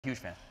Huge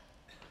fan.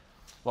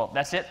 Well,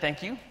 that's it.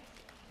 Thank you.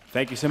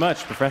 Thank you so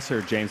much,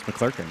 Professor James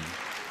McClurkin.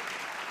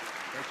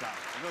 Great job.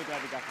 I'm really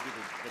glad we got to do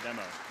the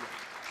demo.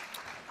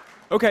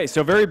 Okay,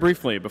 so very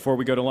briefly, before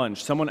we go to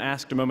lunch, someone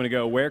asked a moment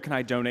ago, where can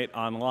I donate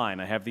online?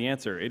 I have the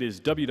answer. It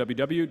is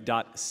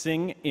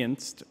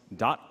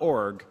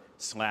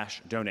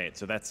www.singinst.org/donate.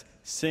 So that's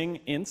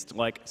singinst,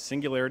 like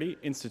Singularity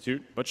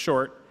Institute, but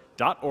short,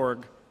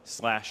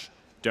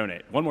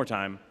 .org/donate. One more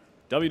time,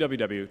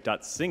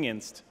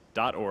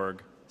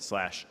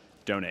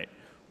 www.singinst.org/donate.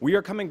 We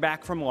are coming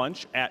back from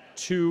lunch at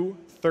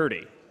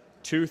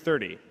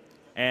 2:30,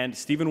 and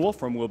Stephen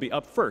Wolfram will be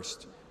up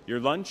first. Your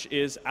lunch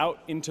is out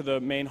into the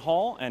main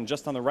hall and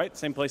just on the right,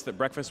 same place that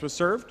breakfast was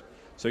served.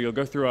 So you'll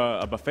go through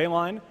a buffet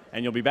line,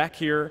 and you'll be back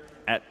here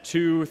at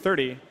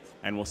 2:30,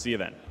 and we'll see you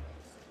then.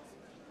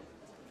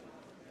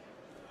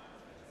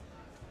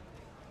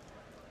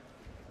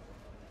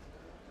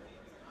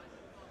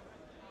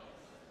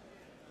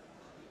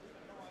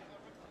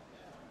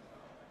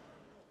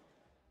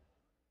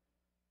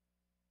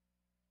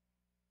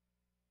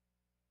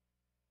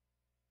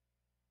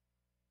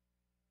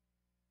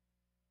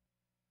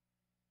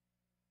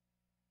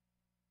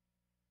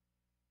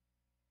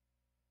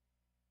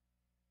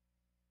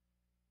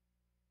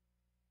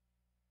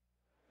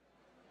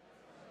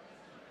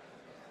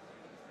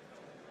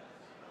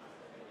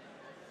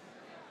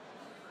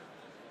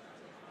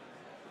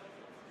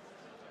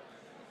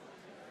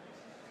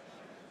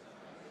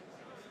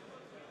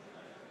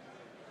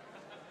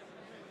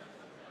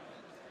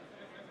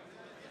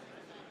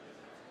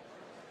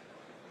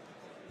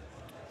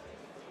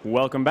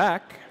 Welcome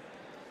back.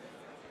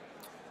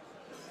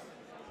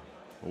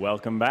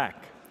 Welcome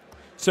back.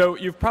 So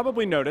you've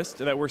probably noticed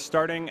that we're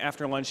starting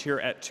after lunch here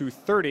at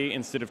 2:30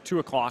 instead of 2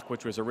 o'clock,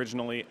 which was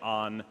originally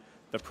on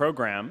the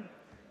program.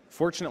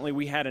 Fortunately,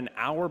 we had an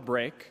hour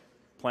break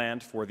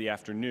planned for the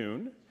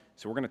afternoon,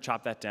 so we're going to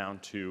chop that down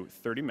to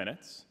 30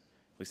 minutes.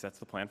 At least that's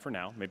the plan for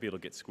now. Maybe it'll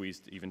get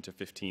squeezed even to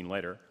 15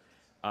 later.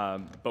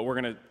 But we're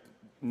going to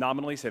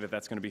nominally say that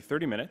that's going to be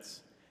 30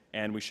 minutes,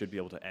 and we should be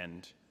able to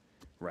end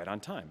right on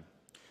time.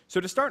 So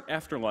to start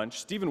after lunch,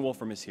 Stephen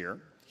Wolfram is here.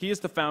 He is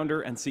the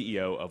founder and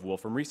CEO of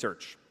Wolfram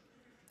Research.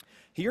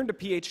 He earned a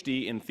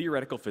PhD in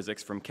theoretical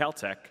physics from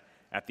Caltech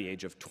at the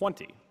age of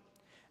 20,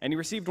 and he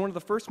received one of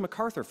the first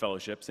MacArthur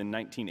Fellowships in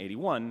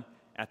 1981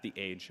 at the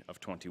age of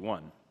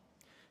 21.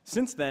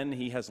 Since then,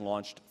 he has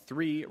launched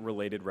 3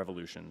 related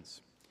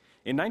revolutions.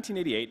 In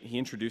 1988, he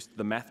introduced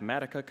the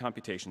Mathematica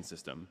computation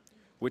system,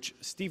 which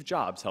Steve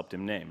Jobs helped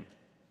him name.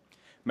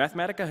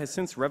 Mathematica has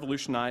since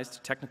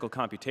revolutionized technical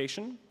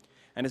computation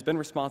and has been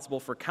responsible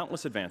for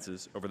countless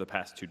advances over the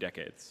past 2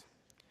 decades.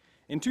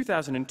 In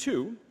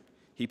 2002,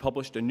 he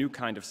published A New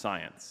Kind of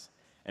Science,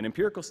 an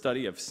empirical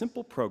study of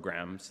simple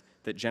programs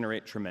that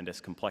generate tremendous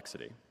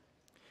complexity.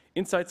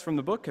 Insights from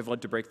the book have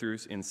led to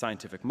breakthroughs in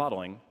scientific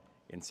modeling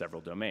in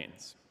several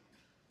domains.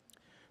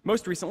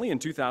 Most recently, in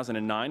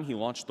 2009, he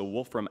launched the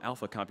Wolfram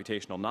Alpha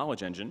Computational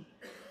Knowledge Engine,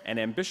 an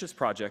ambitious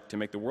project to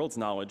make the world's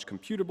knowledge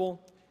computable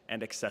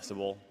and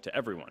accessible to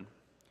everyone.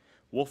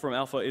 Wolfram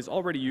Alpha is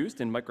already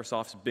used in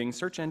Microsoft's Bing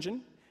search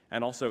engine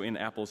and also in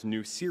Apple's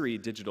new Siri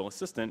digital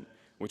assistant,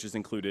 which is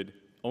included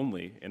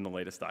only in the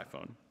latest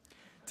iPhone.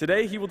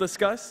 Today, he will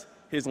discuss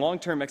his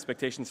long-term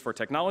expectations for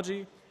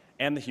technology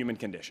and the human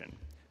condition.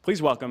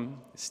 Please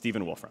welcome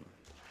Stephen Wolfram.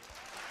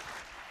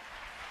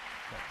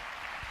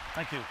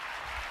 Thank you.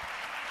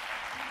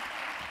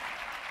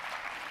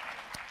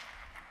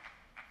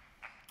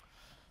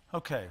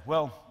 Okay,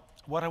 well,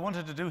 what I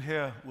wanted to do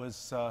here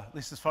was, at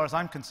least as far as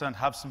I'm concerned,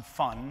 have some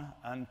fun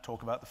and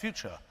talk about the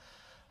future,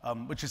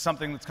 which is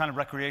something that's kind of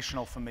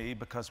recreational for me,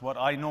 because what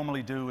I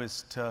normally do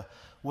is to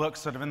work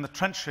sort of in the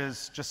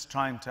trenches, just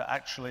trying to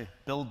actually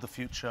build the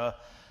future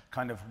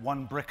kind of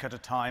one brick at a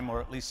time,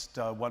 or at least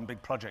one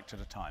big project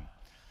at a time.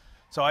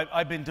 So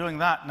I've been doing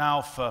that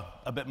now for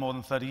a bit more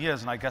than 30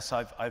 years, and I guess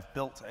I've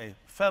built a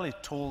fairly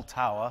tall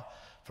tower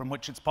from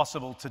which it's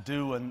possible to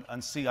do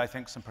and see, I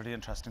think, some pretty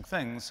interesting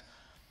things.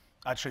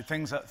 Actually,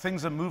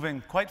 things are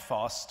moving quite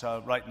fast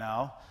right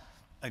now.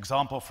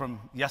 Example from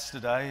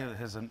yesterday,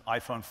 here's an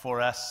iPhone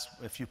 4S.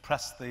 If you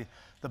press the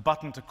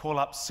button to call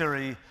up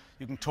Siri,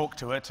 you can talk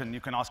to it and you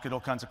can ask it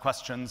all kinds of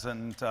questions,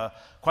 and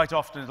quite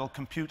often it'll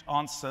compute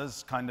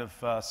answers, kind of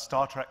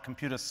Star Trek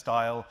computer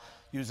style,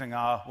 using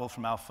our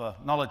Wolfram Alpha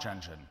knowledge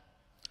engine.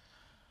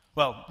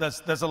 Well,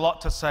 there's a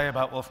lot to say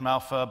about Wolfram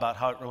Alpha, about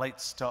how it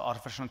relates to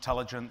artificial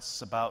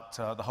intelligence, about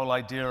the whole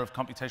idea of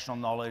computational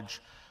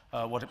knowledge,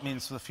 what it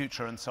means for the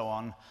future, and so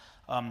on.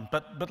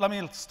 But let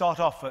me start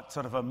off at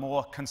sort of a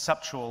more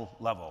conceptual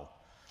level.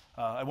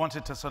 I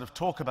wanted to sort of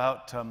talk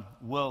about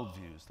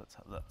worldviews.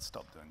 Let's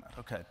stop doing that.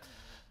 Okay.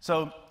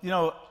 So, you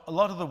know, a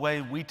lot of the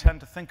way we tend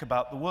to think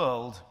about the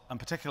world, and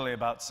particularly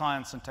about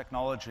science and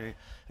technology,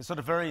 is sort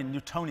of very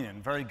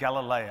Newtonian, very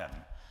Galilean.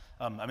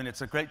 I mean,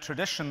 it's a great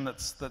tradition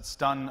that's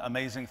done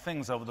amazing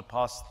things over the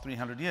past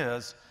 300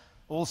 years,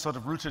 all sort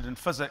of rooted in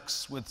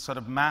physics, with sort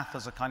of math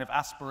as a kind of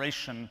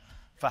aspiration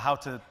for how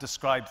to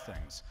describe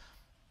things.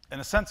 in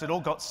a sense, it all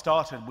got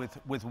started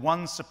with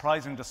one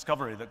surprising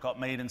discovery that got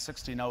made in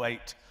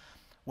 1608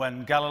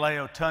 when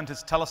Galileo turned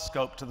his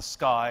telescope to the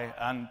sky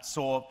and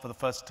saw for the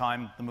first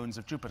time the moons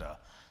of Jupiter,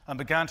 and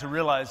began to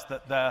realize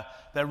that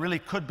there really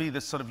could be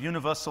this sort of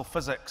universal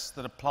physics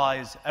that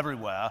applies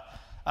everywhere,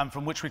 and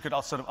from which we could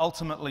sort of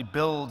ultimately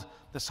build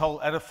this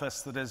whole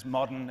edifice that is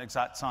modern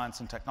exact science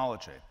and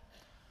technology.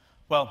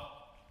 Well,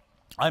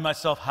 I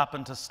myself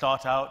happened to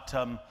start out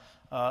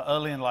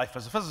early in life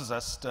as a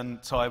physicist, and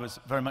so I was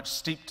very much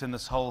steeped in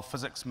this whole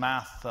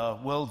physics-math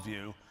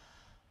worldview.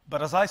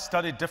 But as I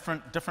studied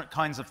different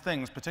kinds of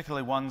things,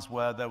 particularly ones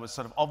where there was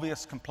sort of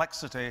obvious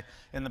complexity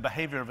in the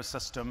behavior of a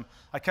system,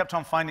 I kept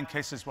on finding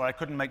cases where I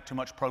couldn't make too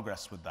much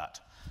progress with that.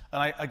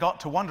 And I got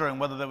to wondering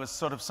whether there was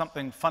sort of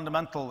something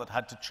fundamental that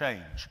had to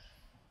change.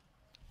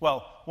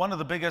 Well, one of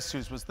the big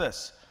issues was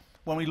this.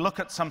 When we look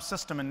at some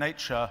system in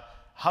nature,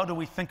 how do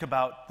we think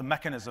about the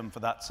mechanism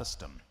for that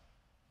system?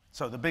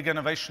 So the big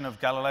innovation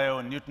of Galileo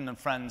and Newton and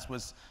friends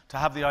was to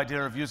have the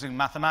idea of using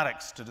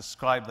mathematics to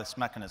describe this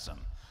mechanism,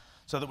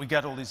 so that we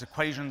get all these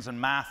equations and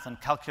math and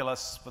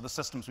calculus for the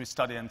systems we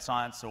study in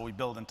science or we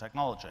build in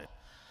technology.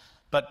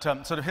 But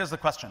sort of here's the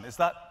question. Is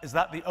that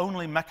the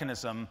only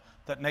mechanism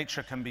that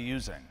nature can be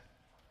using?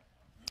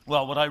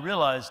 Well, what I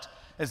realized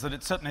is that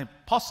it's certainly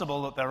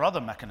possible that there are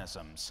other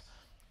mechanisms,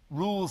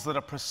 rules that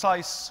are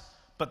precise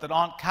but that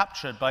aren't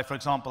captured by, for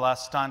example, our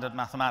standard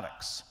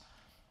mathematics.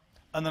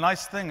 And the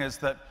nice thing is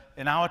that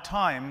in our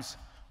times,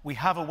 we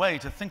have a way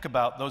to think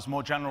about those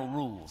more general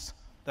rules.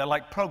 They're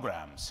like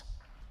programs.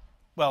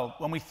 Well,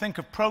 when we think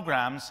of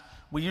programs,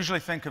 we usually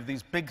think of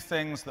these big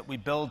things that we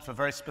build for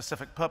very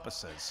specific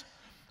purposes.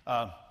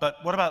 But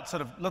what about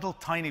sort of little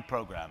tiny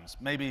programs,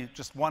 maybe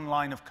just one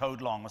line of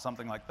code long or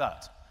something like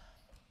that?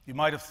 You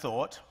might have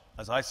thought,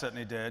 as I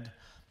certainly did,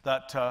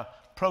 that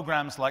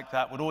programs like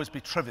that would always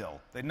be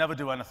trivial. They'd never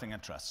do anything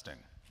interesting.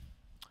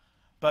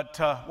 But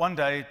one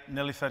day,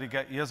 nearly 30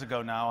 years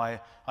ago now,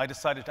 I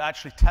decided to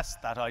actually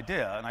test that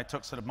idea, and I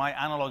took sort of my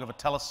analog of a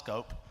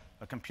telescope,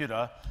 a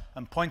computer,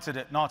 and pointed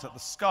it not at the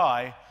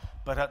sky,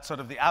 but at sort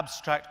of the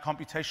abstract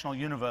computational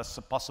universe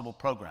of possible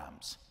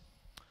programs.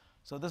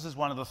 So this is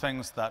one of the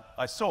things that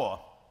I saw.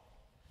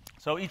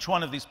 So each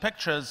one of these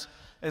pictures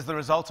is the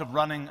result of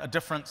running a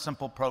different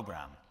simple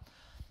program.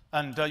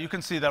 And you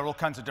can see there are all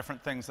kinds of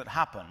different things that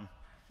happen,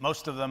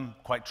 most of them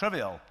quite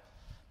trivial.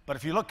 But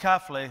if you look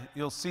carefully,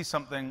 you'll see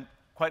something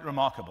quite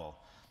remarkable.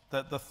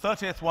 The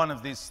 30th one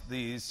of these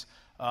is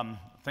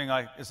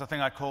the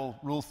thing I call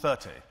Rule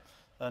 30.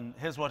 And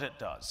here's what it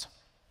does.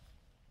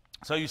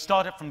 So you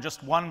start it from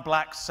just one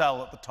black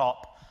cell at the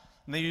top,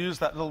 and then you use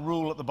that little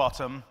rule at the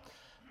bottom.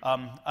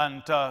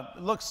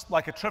 It looks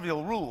like a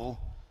trivial rule,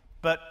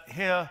 but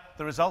here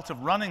the result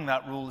of running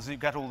that rule is you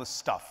get all this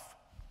stuff.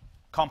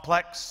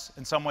 Complex,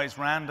 in some ways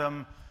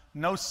random,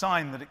 no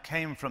sign that it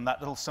came from that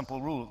little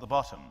simple rule at the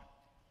bottom.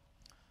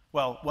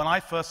 Well, when I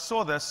first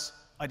saw this,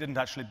 I didn't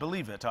actually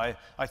believe it. I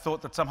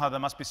thought that somehow there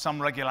must be some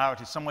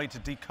regularity, some way to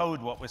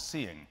decode what we're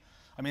seeing.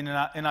 I mean,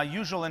 in our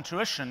usual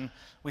intuition,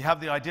 we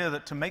have the idea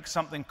that to make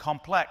something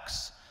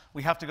complex,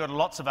 we have to go to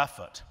lots of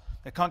effort.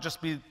 It can't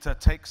just be to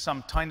take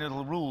some tiny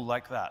little rule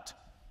like that.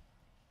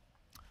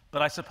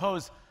 But I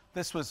suppose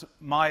this was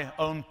my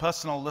own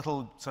personal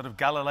little sort of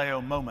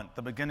Galileo moment,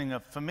 the beginning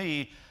of, for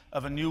me,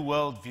 of a new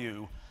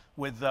worldview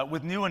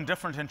with new and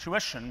different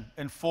intuition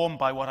informed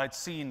by what I'd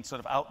seen sort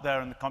of out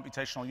there in the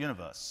computational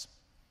universe.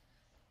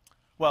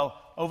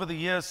 Well, over the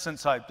years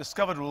since I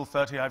discovered Rule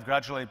 30, I've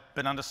gradually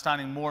been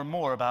understanding more and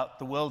more about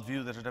the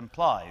worldview that it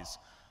implies.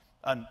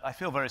 And I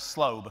feel very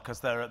slow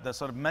because there's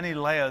sort of many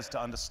layers to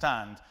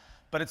understand.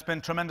 But it's been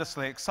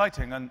tremendously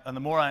exciting, and the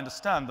more I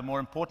understand, the more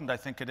important I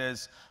think it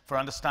is for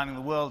understanding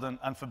the world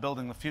and for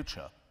building the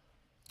future.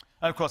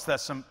 And of course,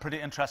 there's some pretty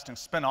interesting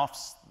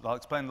spin-offs that I'll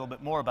explain a little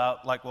bit more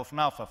about, like Wolfram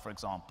Alpha, for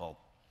example.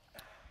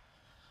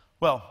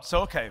 Well,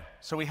 so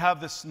we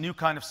have this new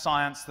kind of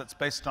science that's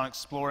based on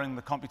exploring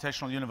the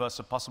computational universe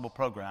of possible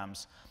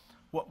programs.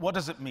 What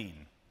does it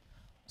mean?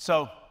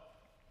 So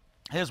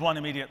here's one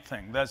immediate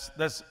thing.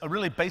 There's a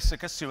really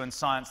basic issue in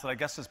science that I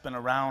guess has been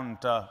around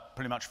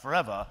pretty much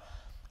forever.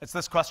 It's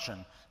this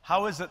question: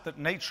 how is it that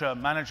nature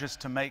manages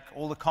to make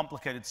all the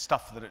complicated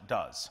stuff that it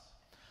does?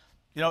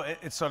 You know,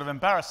 it's sort of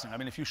embarrassing. I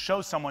mean, if you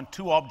show someone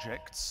two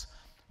objects,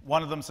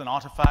 one of them's an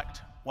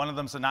artifact, one of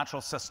them's a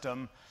natural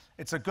system,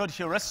 it's a good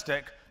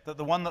heuristic that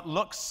the one that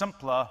looks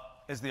simpler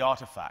is the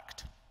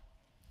artifact.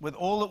 With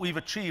all that we've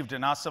achieved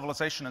in our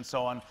civilization and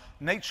so on,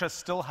 nature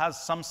still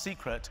has some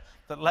secret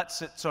that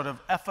lets it sort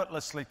of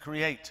effortlessly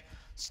create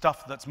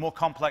stuff that's more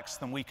complex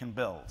than we can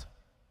build.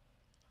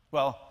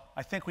 Well,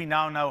 I think we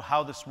now know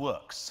how this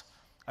works.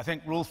 I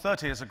think Rule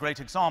 30 is a great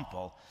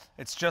example.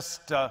 It's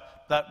just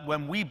that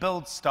when we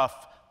build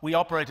stuff, we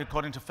operate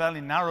according to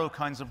fairly narrow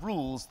kinds of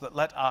rules that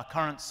let our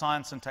current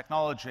science and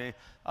technology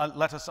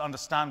let us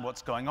understand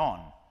what's going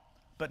on.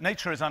 But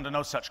nature is under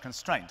no such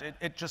constraint.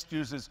 It just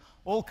uses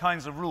all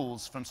kinds of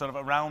rules from sort of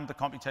around the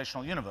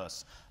computational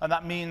universe. And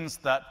that means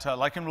that,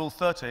 like in Rule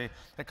 30,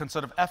 it can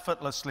sort of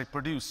effortlessly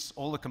produce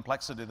all the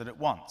complexity that it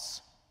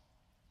wants.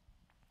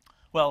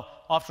 Well,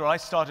 after I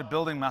started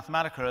building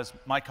Mathematica as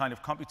my kind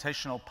of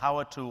computational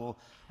power tool,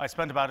 I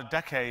spent about a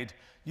decade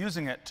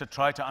using it to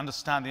try to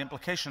understand the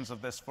implications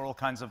of this for all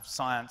kinds of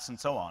science and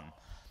so on.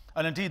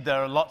 And indeed, there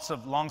are lots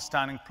of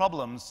long-standing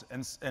problems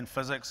in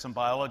physics and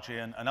biology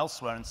and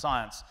elsewhere in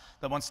science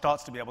that one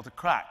starts to be able to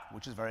crack,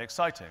 which is very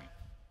exciting.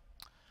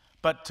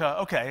 But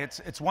okay,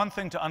 it's one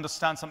thing to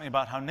understand something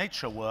about how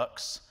nature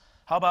works.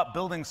 How about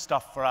building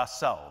stuff for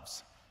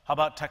ourselves? How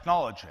about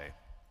technology?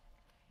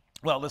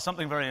 Well, there's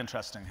something very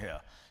interesting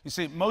here. You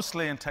see,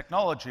 mostly in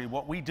technology,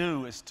 what we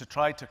do is to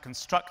try to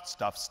construct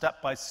stuff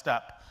step by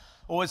step,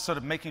 always sort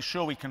of making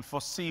sure we can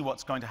foresee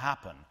what's going to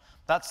happen.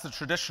 That's the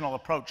traditional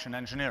approach in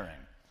engineering.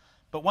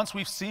 But once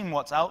we've seen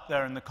what's out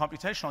there in the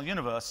computational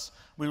universe,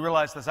 we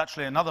realize there's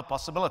actually another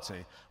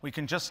possibility. We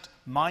can just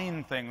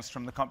mine things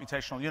from the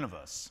computational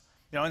universe.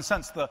 You know, in a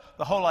sense, the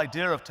whole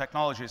idea of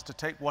technology is to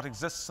take what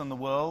exists in the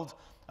world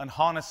and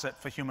harness it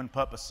for human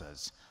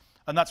purposes.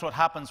 And that's what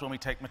happens when we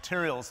take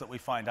materials that we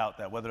find out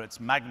there, whether it's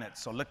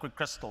magnets or liquid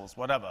crystals,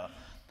 whatever,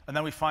 and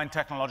then we find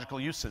technological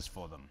uses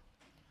for them.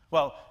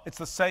 Well, it's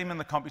the same in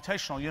the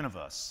computational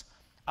universe.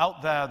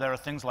 Out there, there are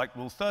things like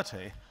Rule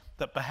 30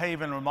 that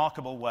behave in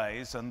remarkable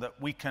ways and that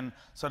we can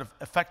sort of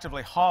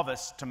effectively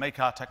harvest to make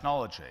our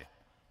technology.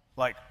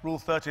 Like, Rule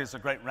 30 is a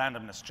great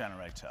randomness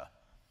generator.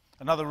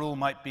 Another rule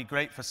might be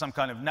great for some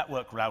kind of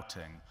network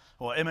routing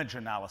or image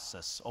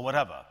analysis or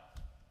whatever.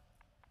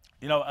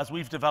 You know, as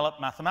we've developed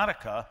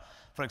Mathematica,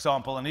 for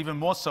example, and even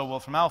more so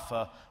Wolfram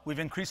Alpha, we've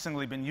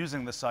increasingly been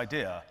using this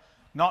idea,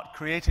 not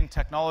creating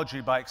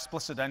technology by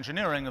explicit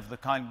engineering of the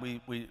kind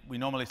we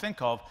normally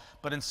think of,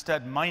 but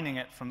instead mining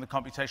it from the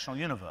computational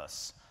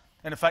universe.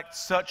 In effect,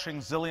 searching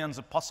zillions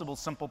of possible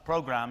simple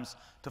programs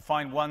to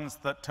find ones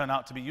that turn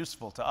out to be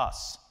useful to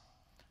us.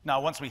 Now,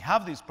 once we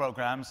have these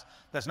programs,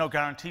 there's no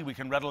guarantee we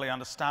can readily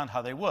understand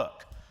how they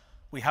work.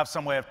 We have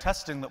some way of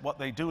testing that what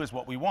they do is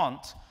what we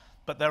want,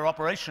 but their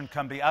operation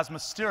can be as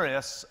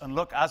mysterious and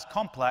look as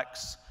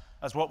complex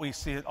as what we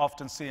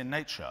often see in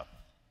nature.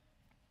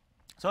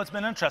 So it's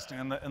been interesting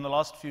in the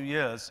last few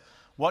years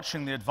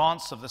watching the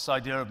advance of this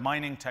idea of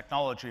mining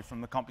technology from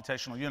the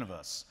computational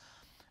universe.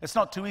 It's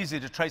not too easy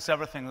to trace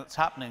everything that's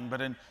happening, but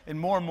in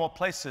more and more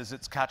places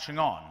it's catching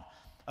on.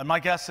 And my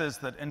guess is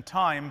that in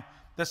time,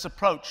 this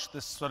approach,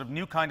 this sort of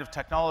new kind of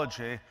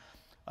technology,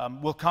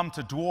 will come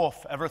to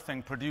dwarf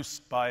everything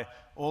produced by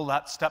all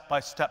that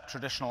step-by-step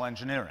traditional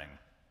engineering.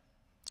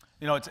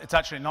 You know, it's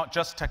actually not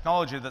just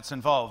technology that's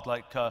involved.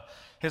 Like,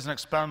 here's an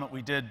experiment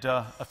we did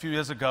a few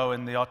years ago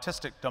in the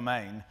artistic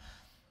domain,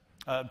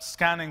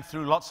 scanning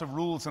through lots of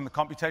rules in the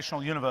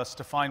computational universe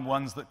to find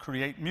ones that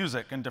create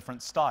music in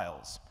different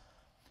styles.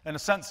 In a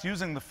sense,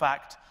 using the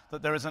fact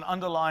that there is an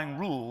underlying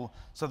rule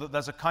so that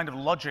there's a kind of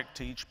logic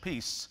to each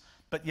piece,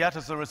 but yet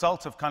as a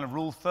result of kind of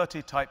Rule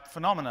 30 type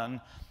phenomenon,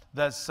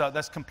 there's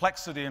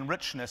complexity and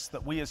richness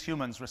that we as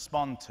humans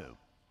respond to.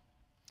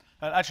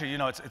 And actually, you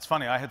know, it's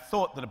funny. I had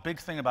thought that a big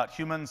thing about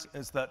humans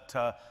is that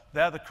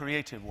they're the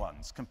creative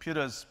ones.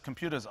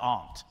 Computers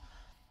aren't.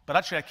 But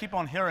actually, I keep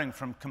on hearing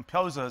from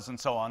composers and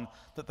so on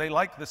that they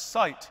like this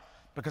site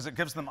because it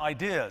gives them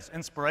ideas,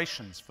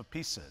 inspirations for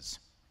pieces.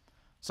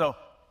 So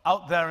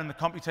out there in the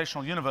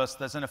computational universe,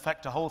 there's in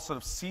effect a whole sort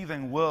of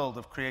seething world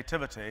of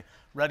creativity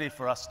ready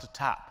for us to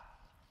tap.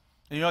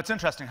 And, you know, it's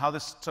interesting how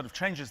this sort of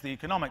changes the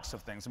economics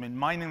of things. I mean,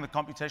 mining the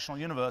computational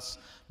universe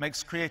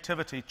makes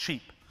creativity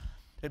cheap.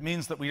 It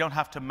means that we don't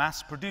have to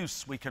mass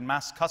produce, we can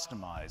mass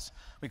customize.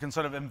 We can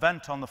sort of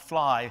invent on the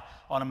fly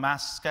on a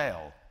mass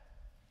scale.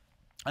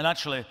 And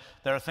actually,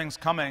 there are things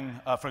coming,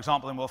 for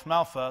example, in Wolfram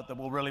Alpha, that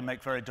will really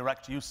make very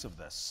direct use of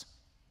this.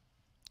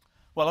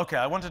 Well, okay,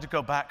 I wanted to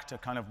go back to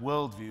kind of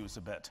worldviews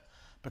a bit,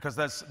 because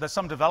there's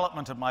some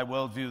development of my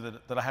worldview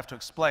that I have to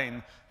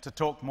explain to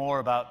talk more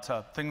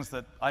about things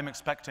that I'm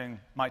expecting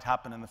might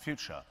happen in the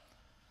future.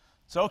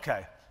 So,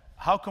 okay.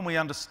 How can we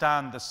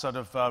understand this sort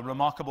of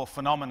remarkable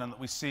phenomenon that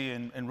we see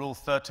in Rule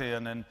 30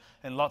 and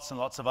in lots and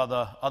lots of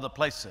other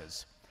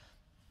places?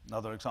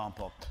 Another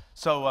example.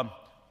 So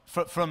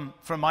from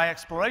my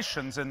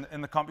explorations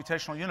in the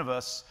computational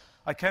universe,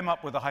 I came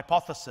up with a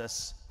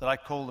hypothesis that I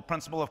call the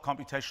principle of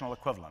computational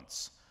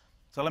equivalence.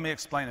 So let me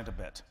explain it a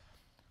bit.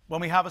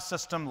 When we have a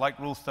system like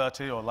Rule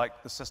 30 or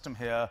like the system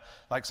here,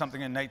 like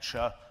something in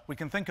nature, we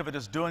can think of it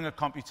as doing a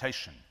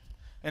computation.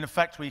 In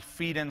effect, we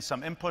feed in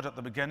some input at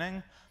the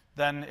beginning,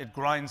 then it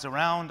grinds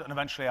around, and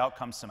eventually out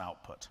comes some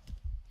output.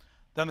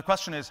 Then the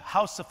question is,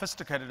 how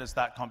sophisticated is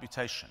that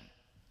computation?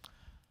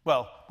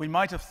 Well, we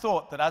might have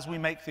thought that as we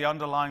make the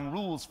underlying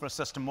rules for a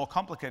system more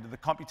complicated, the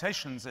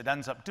computations it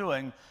ends up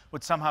doing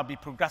would somehow be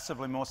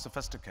progressively more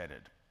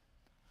sophisticated.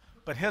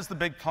 But here's the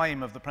big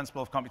claim of the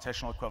principle of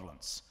computational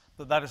equivalence,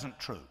 that that isn't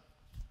true.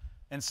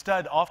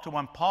 Instead, after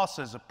one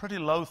passes a pretty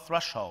low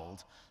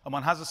threshold, and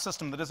one has a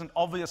system that isn't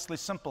obviously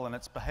simple in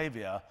its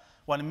behavior,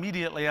 one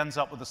immediately ends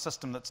up with a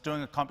system that's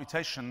doing a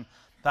computation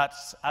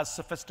that's as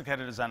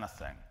sophisticated as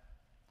anything.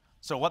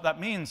 So what that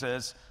means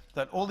is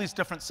that all these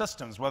different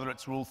systems, whether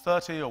it's Rule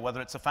 30 or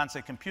whether it's a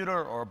fancy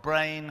computer or a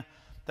brain,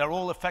 they're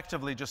all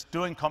effectively just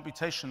doing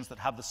computations that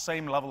have the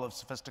same level of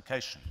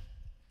sophistication.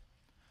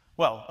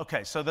 Well,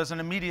 okay, so there's an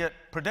immediate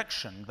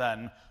prediction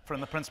then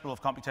from the principle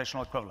of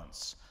computational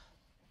equivalence.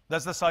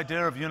 There's this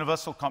idea of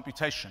universal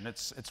computation.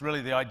 It's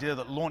really the idea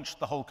that launched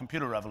the whole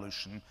computer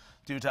revolution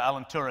due to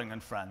Alan Turing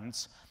and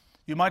friends.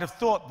 You might have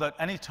thought that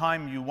any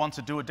time you want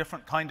to do a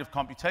different kind of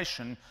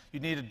computation, you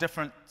need a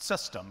different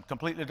system,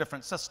 completely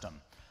different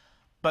system.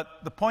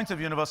 But the point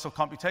of universal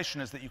computation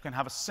is that you can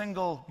have a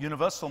single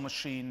universal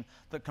machine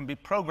that can be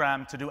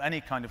programmed to do any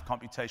kind of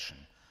computation.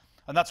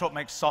 And that's what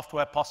makes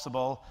software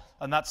possible,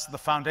 and that's the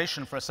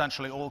foundation for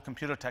essentially all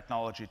computer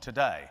technology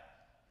today.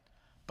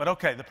 But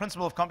okay, the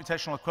principle of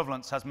computational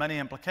equivalence has many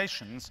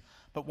implications,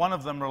 but one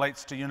of them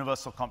relates to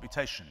universal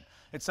computation.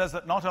 It says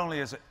that not only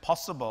is it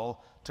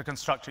possible to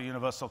construct a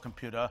universal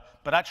computer,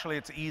 but actually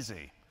it's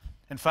easy.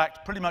 In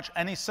fact, pretty much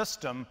any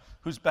system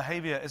whose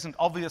behavior isn't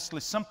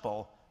obviously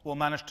simple will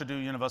manage to do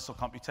universal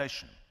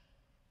computation.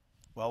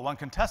 Well, one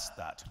can test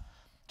that.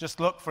 Just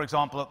look, for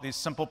example, at these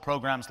simple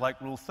programs like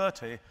Rule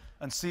 30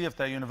 and see if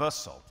they're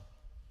universal.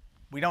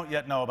 We don't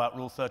yet know about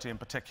Rule 30 in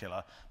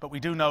particular, but we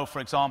do know, for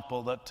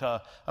example, that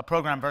a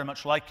program very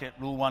much like it,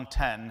 Rule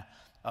 110,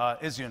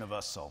 is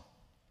universal.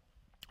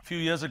 A few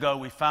years ago,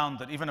 we found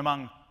that even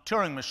among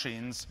Turing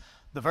machines,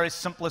 the very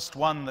simplest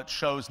one that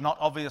shows not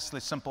obviously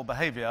simple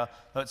behavior,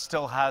 but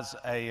still has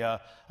a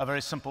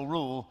very simple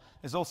rule,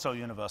 is also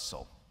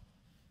universal.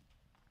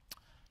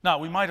 Now,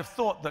 we might have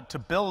thought that to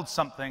build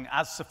something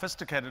as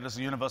sophisticated as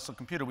a universal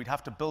computer, we'd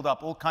have to build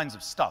up all kinds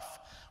of stuff.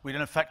 We'd,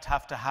 in effect,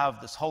 have to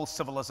have this whole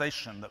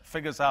civilization that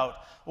figures out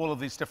all of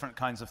these different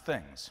kinds of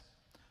things.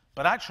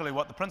 But actually,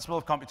 what the principle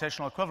of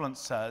computational equivalence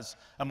says,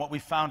 and what we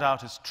found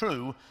out is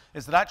true,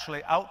 is that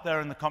actually out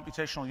there in the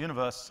computational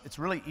universe, it's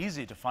really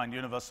easy to find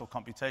universal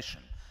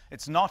computation.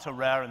 It's not a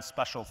rare and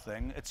special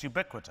thing. It's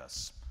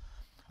ubiquitous.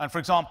 And for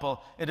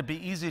example, it'd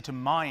be easy to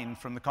mine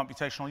from the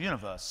computational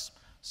universe,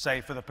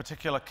 say, for the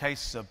particular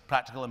case of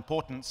practical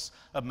importance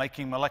of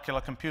making molecular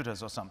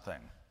computers or something.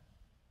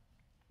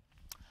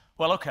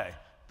 Well, okay,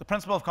 the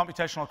principle of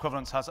computational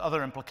equivalence has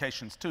other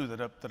implications, too,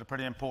 that are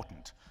pretty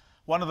important.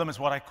 One of them is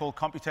what I call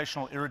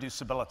computational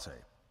irreducibility.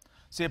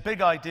 See, a big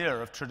idea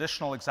of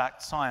traditional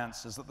exact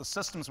science is that the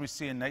systems we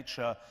see in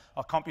nature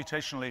are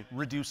computationally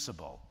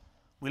reducible.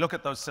 We look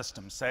at those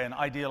systems, say an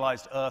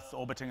idealized Earth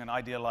orbiting an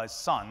idealized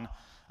sun,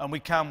 and we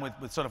can,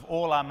 with sort of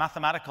all our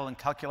mathematical and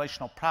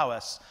calculational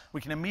prowess, we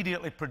can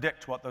immediately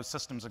predict what those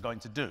systems are going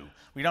to do.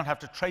 We don't have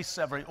to trace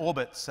every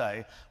orbit,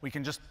 say. We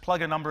can just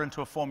plug a number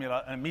into a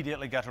formula and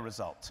immediately get a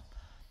result,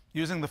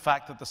 using the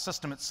fact that the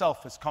system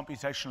itself is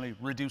computationally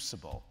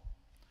reducible.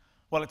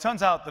 Well, it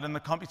turns out that in the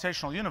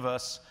computational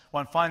universe,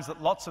 one finds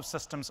that lots of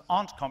systems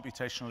aren't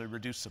computationally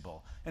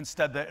reducible.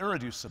 Instead, they're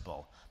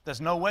irreducible. There's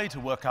no way to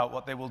work out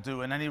what they will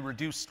do in any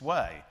reduced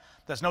way.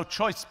 There's no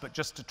choice but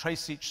just to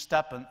trace each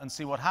step and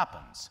see what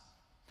happens.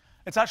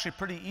 It's actually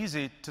pretty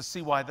easy to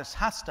see why this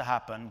has to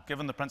happen,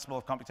 given the principle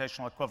of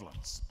computational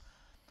equivalence.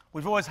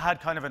 We've always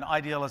had kind of an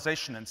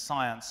idealization in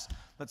science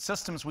that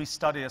systems we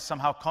study are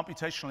somehow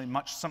computationally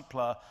much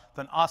simpler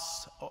than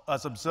us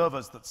as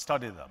observers that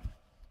study them.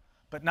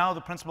 But now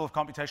the principle of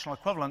computational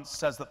equivalence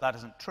says that that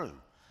isn't true,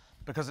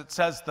 because it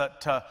says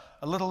that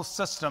a little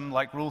system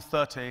like Rule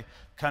 30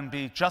 can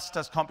be just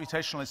as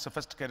computationally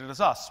sophisticated as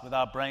us with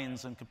our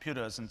brains and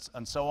computers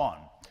and so on.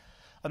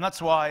 And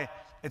that's why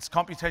it's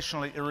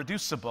computationally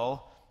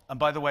irreducible, and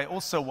by the way,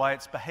 also why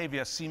its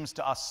behavior seems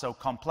to us so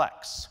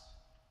complex.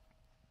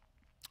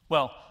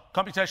 Well,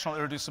 computational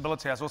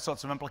irreducibility has all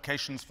sorts of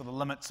implications for the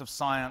limits of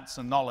science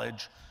and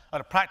knowledge. At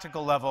a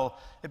practical level,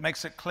 it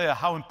makes it clear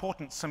how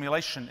important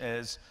simulation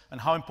is and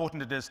how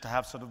important it is to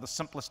have sort of the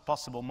simplest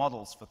possible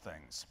models for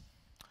things.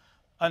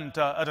 And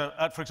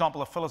at, for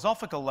example, a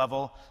philosophical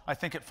level, I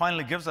think it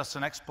finally gives us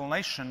an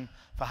explanation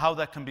for how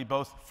there can be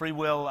both free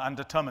will and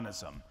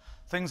determinism.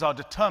 Things are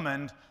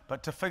determined,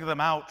 but to figure them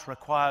out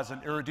requires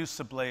an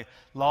irreducibly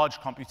large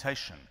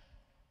computation.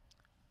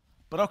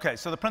 But okay,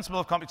 so the principle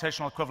of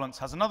computational equivalence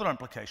has another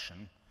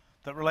implication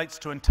that relates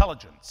to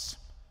intelligence.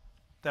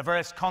 There are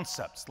various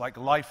concepts, like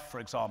life, for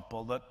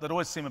example, that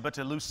always seem a bit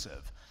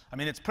elusive. I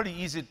mean, it's pretty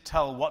easy to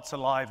tell what's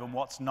alive and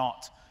what's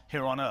not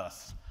here on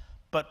Earth.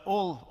 But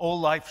all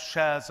life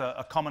shares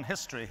a common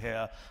history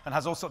here and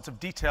has all sorts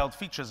of detailed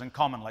features in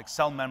common, like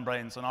cell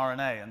membranes and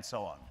RNA and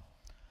so on.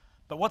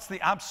 But what's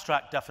the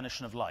abstract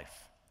definition of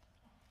life?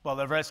 Well,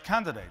 there are various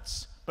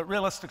candidates, but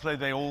realistically,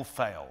 they all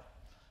fail.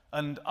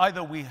 And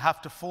either we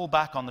have to fall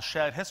back on the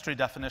shared history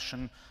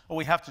definition, or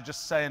we have to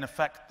just say, in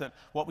effect, that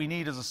what we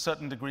need is a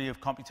certain degree of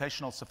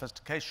computational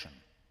sophistication.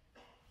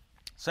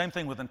 Same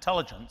thing with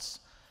intelligence.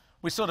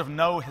 We sort of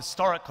know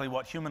historically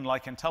what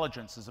human-like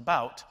intelligence is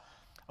about,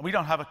 and we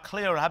don't have a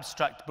clear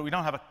abstract, but we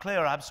don't have a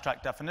clear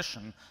abstract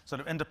definition sort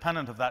of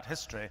independent of that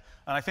history,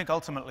 and I think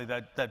ultimately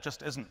there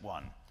just isn't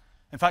one.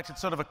 In fact,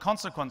 it's sort of a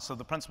consequence of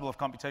the principle of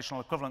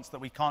computational equivalence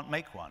that we can't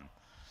make one,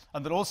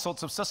 and that all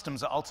sorts of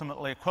systems are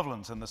ultimately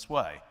equivalent in this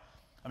way.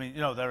 I mean,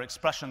 you know, there are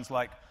expressions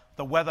like,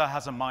 the weather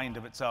has a mind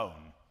of its own.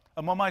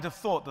 And one might have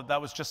thought that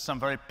that was just some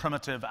very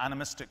primitive,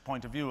 animistic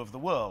point of view of the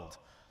world.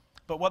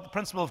 But what the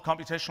principle of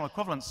computational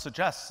equivalence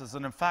suggests is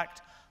that, in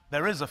fact,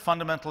 there is a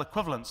fundamental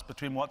equivalence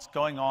between what's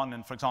going on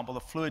in, for example, the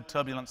fluid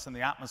turbulence in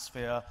the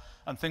atmosphere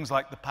and things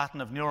like the pattern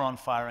of neuron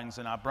firings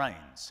in our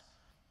brains.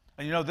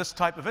 And you know, this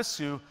type of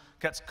issue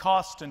gets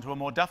cast into a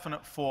more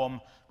definite form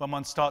when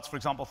one starts, for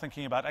example,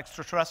 thinking about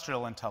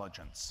extraterrestrial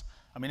intelligence.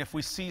 I mean, if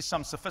we see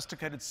some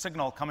sophisticated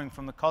signal coming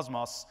from the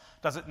cosmos,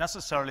 does it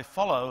necessarily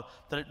follow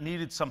that it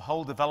needed some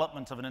whole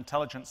development of an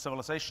intelligent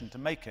civilization to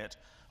make it?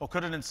 Or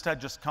could it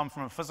instead just come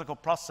from a physical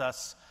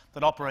process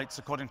that operates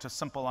according to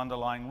simple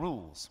underlying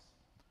rules?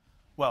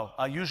 Well,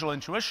 our usual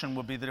intuition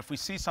would be that if we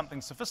see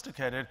something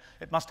sophisticated,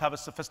 it must have a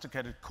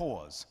sophisticated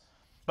cause.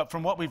 But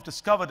from what we've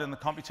discovered in the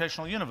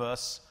computational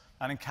universe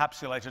and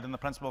encapsulated in the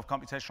principle of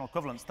computational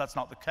equivalence, that's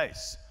not the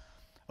case.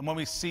 And when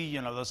we see,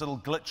 you know, those little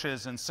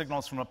glitches in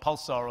signals from a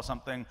pulsar or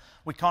something,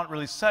 we can't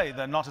really say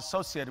they're not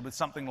associated with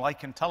something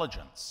like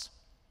intelligence.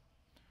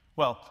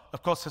 Well,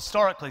 of course,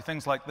 historically,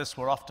 things like this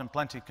were often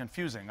plenty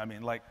confusing. I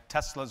mean, like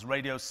Tesla's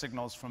radio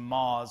signals from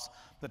Mars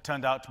that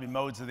turned out to be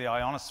modes of the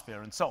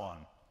ionosphere and so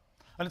on.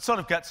 And it sort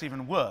of gets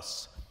even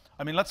worse.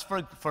 I mean, let's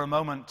for a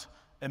moment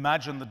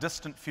imagine the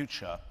distant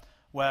future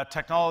where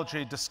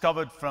technology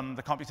discovered from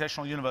the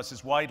computational universe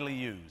is widely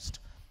used,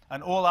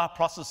 and all our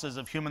processes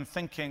of human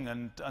thinking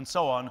and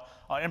so on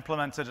are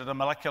implemented at a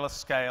molecular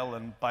scale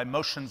and by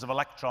motions of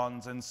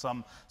electrons in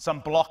some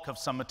block of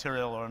some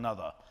material or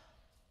another.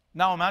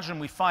 Now imagine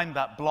we find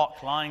that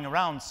block lying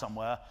around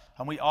somewhere,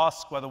 and we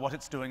ask whether what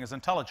it's doing is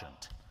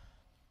intelligent.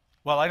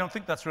 Well, I don't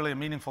think that's really a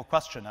meaningful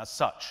question as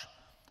such.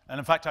 And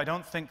in fact, I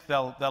don't think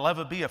there'll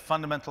ever be a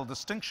fundamental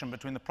distinction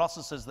between the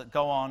processes that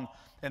go on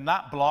in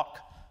that block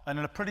and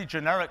in a pretty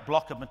generic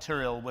block of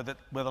material with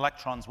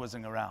electrons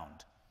whizzing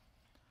around.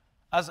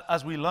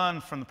 As we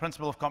learn from the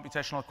principle of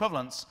computational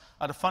equivalence,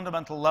 at a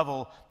fundamental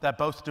level, they're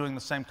both doing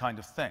the same kind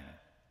of thing.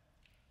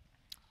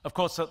 Of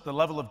course, at the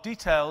level of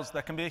details,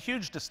 there can be a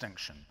huge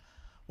distinction.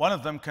 One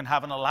of them can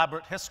have an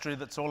elaborate history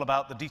that's all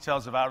about the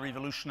details of our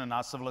evolution and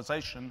our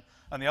civilization,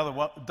 and the other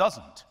one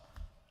doesn't.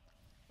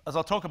 As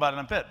I'll talk about in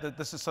a bit,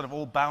 this is sort of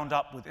all bound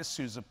up with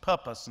issues of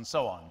purpose and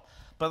so on.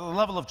 But at the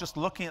level of just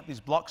looking at these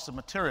blocks of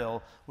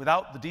material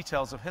without the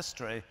details of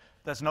history,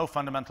 there's no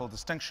fundamental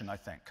distinction, I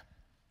think.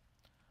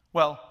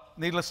 Well,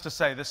 needless to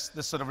say, this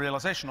sort of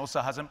realization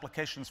also has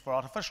implications for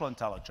artificial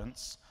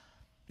intelligence.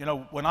 You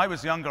know, when I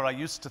was younger, I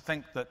used to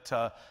think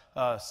that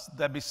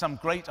there'd be some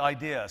great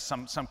idea,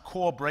 some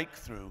core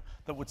breakthrough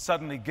that would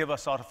suddenly give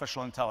us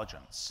artificial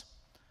intelligence.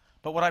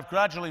 But what I've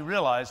gradually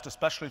realized,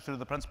 especially through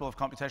the principle of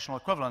computational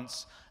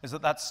equivalence, is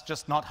that that's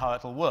just not how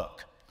it'll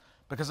work.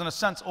 Because in a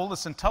sense, all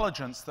this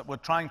intelligence that we're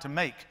trying to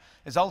make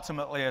is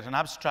ultimately, at an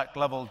abstract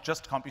level,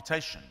 just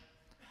computation.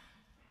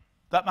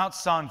 That might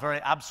sound very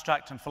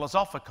abstract and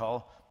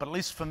philosophical, but at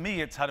least for me,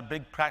 it's had a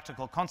big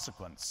practical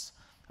consequence.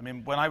 I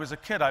mean, when I was a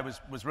kid, I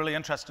was really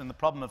interested in the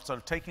problem of sort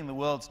of taking the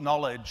world's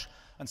knowledge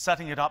and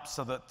setting it up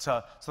so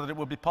that it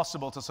would be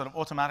possible to sort of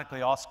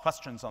automatically ask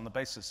questions on the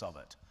basis of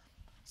it.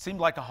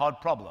 Seemed like a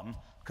hard problem,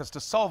 because to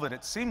solve it,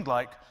 it seemed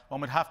like one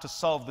would have to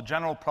solve the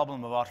general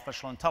problem of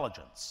artificial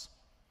intelligence.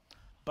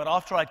 But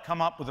after I'd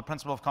come up with the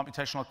principle of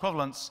computational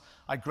equivalence,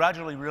 I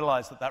gradually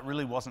realized that that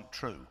really wasn't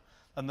true,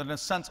 and that in a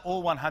sense,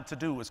 all one had to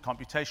do was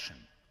computation.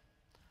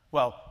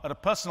 Well, at a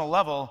personal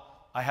level,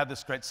 I had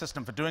this great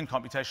system for doing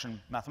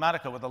computation,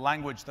 Mathematica, with a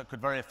language that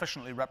could very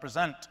efficiently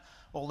represent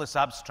all this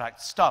abstract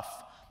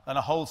stuff, and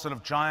a whole sort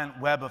of giant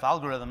web of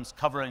algorithms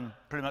covering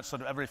pretty much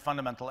sort of every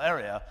fundamental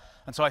area.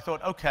 And so I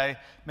thought, okay,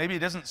 maybe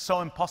it isn't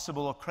so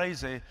impossible or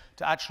crazy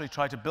to actually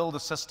try to build a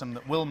system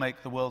that will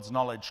make the world's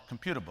knowledge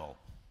computable.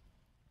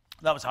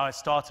 That was how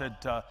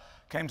I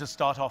came to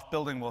start off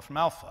building Wolfram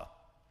Alpha.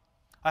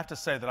 I have to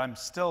say that I'm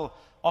still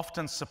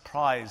often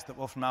surprised that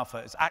Wolfram Alpha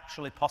is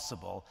actually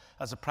possible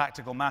as a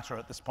practical matter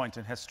at this point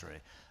in history.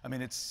 I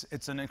mean, it's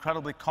an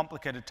incredibly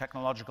complicated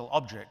technological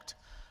object.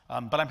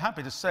 But I'm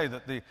happy to say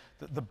that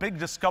the big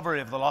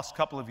discovery of the last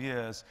couple of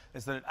years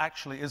is that it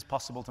actually is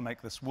possible to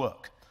make this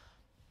work.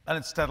 And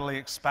it's steadily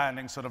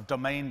expanding sort of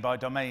domain by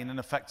domain, in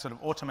effect sort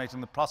of automating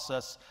the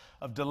process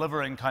of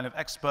delivering kind of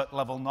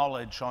expert-level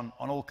knowledge on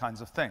all kinds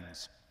of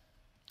things.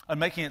 And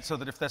making it so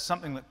that if there's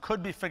something that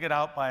could be figured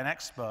out by an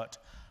expert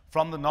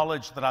from the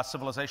knowledge that our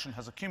civilization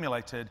has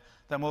accumulated,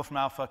 then Wolfram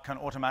Alpha can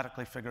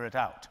automatically figure it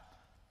out.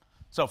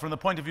 So from the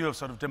point of view of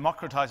sort of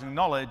democratizing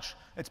knowledge,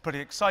 it's pretty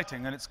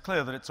exciting, and it's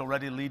clear that it's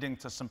already leading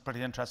to some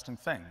pretty interesting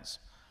things.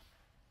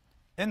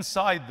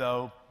 Inside,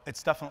 though,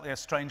 it's definitely a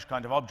strange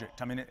kind of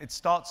object. I mean, it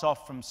starts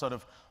off from sort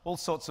of all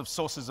sorts of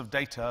sources of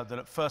data that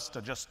at first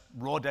are just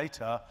raw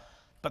data,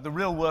 but the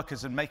real work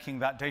is in making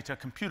that data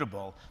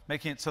computable,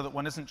 making it so that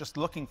one isn't just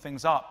looking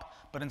things up,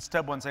 but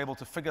instead one's able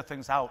to figure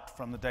things out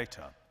from the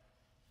data.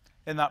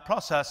 In that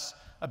process,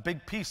 a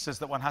big piece is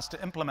that one has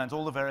to implement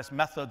all the various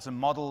methods and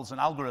models and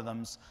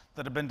algorithms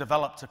that have been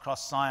developed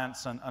across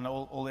science and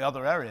all the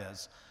other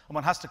areas. And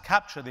one has to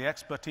capture the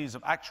expertise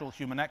of actual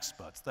human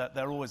experts.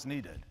 They're always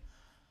needed.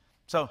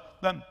 So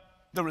then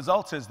the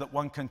result is that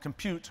one can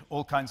compute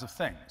all kinds of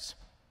things.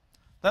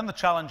 Then the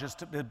challenge is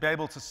to be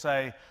able to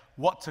say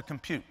what to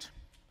compute.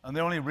 And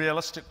the only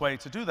realistic way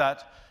to do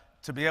that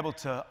to be able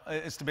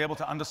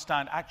to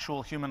understand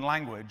actual human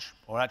language,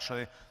 or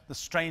actually the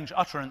strange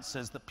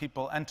utterances that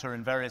people enter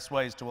in various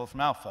ways to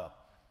Wolfram Alpha.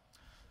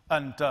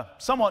 And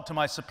somewhat to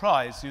my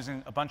surprise,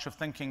 using a bunch of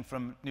thinking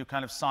from New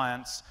Kind of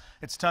Science,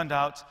 it's turned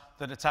out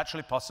that it's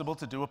actually possible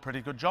to do a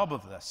pretty good job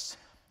of this.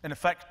 In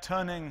effect,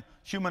 turning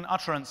human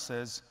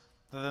utterances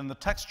that in the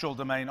textual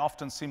domain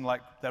often seem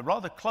like they're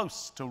rather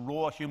close to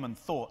raw human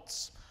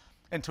thoughts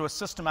into a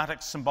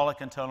systematic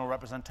symbolic internal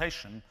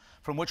representation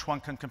from which one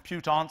can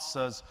compute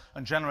answers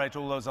and generate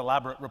all those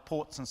elaborate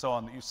reports and so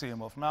on that you see in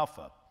Wolfram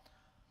Alpha.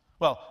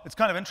 Well, it's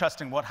kind of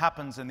interesting what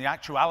happens in the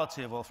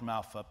actuality of Wolfram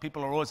Alpha.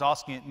 People are always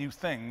asking it new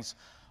things,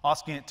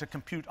 asking it to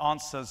compute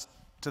answers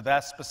to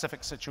their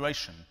specific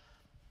situation.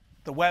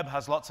 The web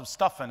has lots of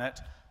stuff in it,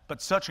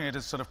 but searching it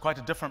is sort of quite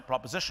a different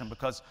proposition,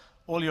 because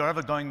all you're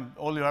ever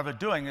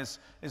doing is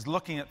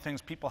looking at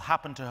things people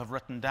happen to have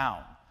written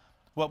down.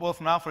 What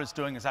Wolfram Alpha is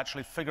doing is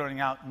actually figuring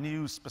out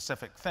new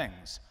specific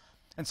things.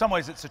 In some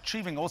ways, it's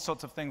achieving all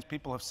sorts of things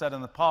people have said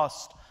in the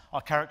past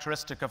are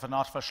characteristic of an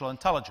artificial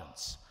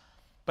intelligence.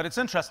 But it's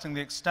interesting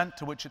the extent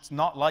to which it's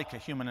not like a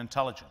human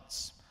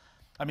intelligence.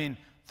 I mean,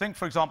 think,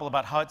 for example,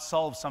 about how it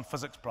solves some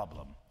physics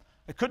problem.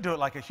 It could do it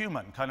like a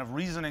human, kind of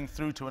reasoning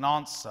through to an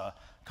answer,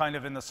 kind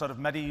of in the sort of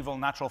medieval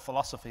natural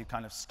philosophy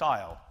kind of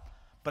style.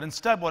 But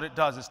instead, what it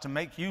does is to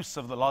make use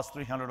of the last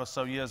 300 or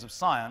so years of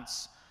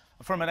science.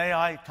 From an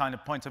AI kind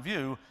of point of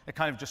view, it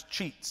kind of just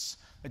cheats.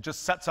 It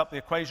just sets up the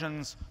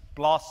equations,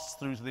 blasts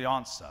through to the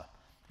answer.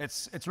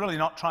 It's really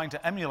not trying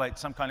to emulate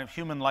some kind of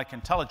human-like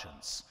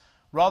intelligence.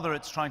 Rather,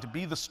 it's trying to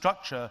be the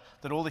structure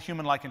that all the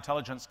human-like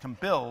intelligence can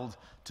build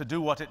to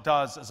do what it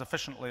does as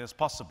efficiently as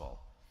possible.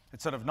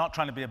 It's sort of not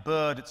trying to be a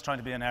bird, it's trying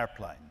to be an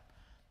airplane.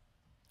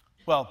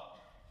 Well,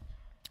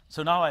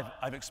 so now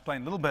I've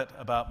explained a little bit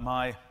about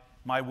my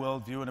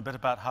worldview and a bit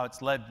about how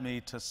it's led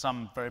me to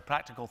some very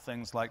practical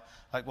things like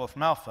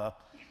Wolfram Alpha.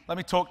 Let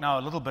me talk now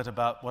a little bit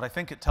about what I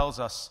think it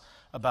tells us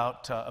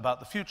about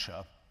the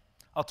future.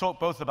 I'll talk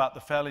both about the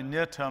fairly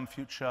near-term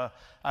future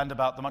and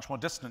about the much more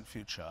distant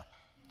future.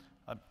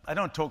 I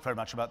don't talk very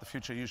much about the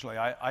future usually.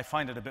 I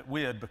find it a bit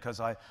weird because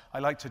I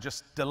like to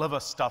just deliver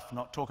stuff,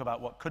 not talk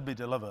about what could be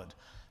delivered.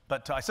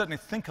 But I certainly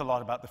think a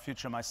lot about the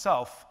future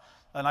myself,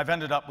 and I've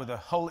ended up with a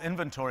whole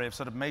inventory of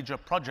sort of major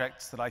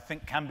projects that I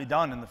think can be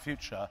done in the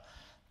future.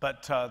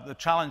 But the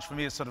challenge for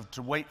me is sort of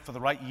to wait for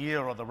the right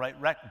year or the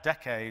right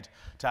decade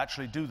to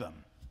actually do them.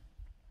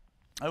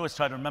 I always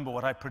try to remember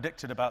what I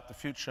predicted about the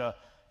future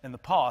in the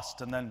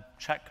past and then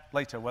check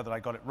later whether I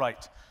got it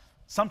right.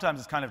 Sometimes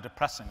it's kind of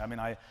depressing. I mean,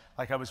 I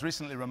was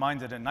recently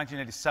reminded in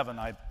 1987,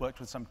 I worked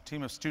with some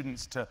team of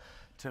students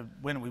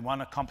we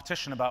won a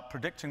competition about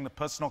predicting the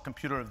personal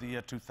computer of the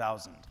year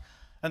 2000.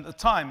 And at the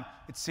time,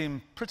 it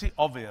seemed pretty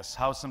obvious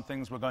how some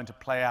things were going to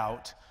play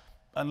out.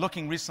 And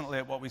looking recently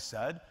at what we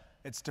said,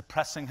 it's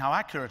depressing how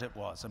accurate it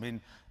was. I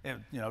mean,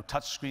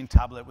 touchscreen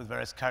tablet with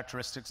various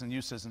characteristics and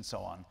uses and so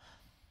on.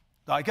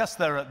 I guess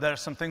there are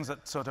some things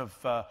that sort of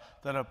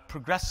that are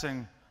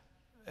progressing,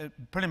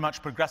 pretty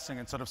much progressing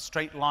in sort of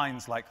straight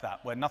lines like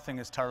that, where nothing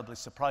is terribly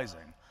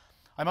surprising.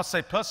 I must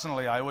say,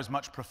 personally, I always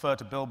much prefer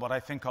to build what I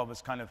think of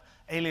as kind of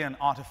alien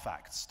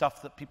artifacts,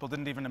 stuff that people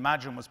didn't even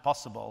imagine was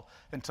possible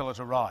until it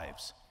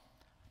arrives.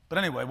 But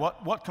anyway,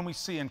 what can we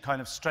see in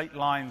kind of straight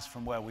lines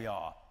from where we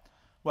are?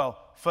 Well,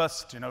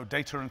 first,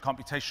 data and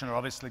computation are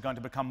obviously going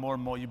to become more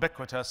and more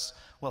ubiquitous.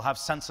 We'll have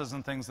sensors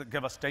and things that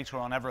give us data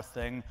on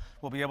everything.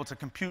 We'll be able to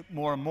compute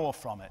more and more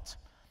from it.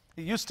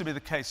 It used to be the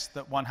case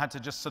that one had to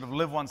just sort of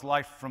live one's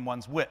life from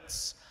one's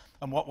wits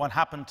and what one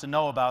happened to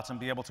know about and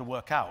be able to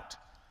work out.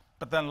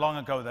 But then long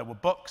ago, there were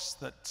books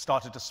that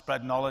started to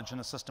spread knowledge in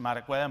a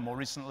systematic way, and more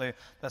recently,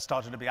 there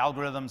started to be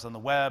algorithms and the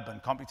web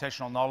and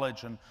computational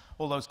knowledge and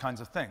all those kinds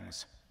of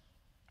things.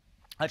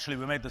 Actually,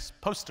 we made this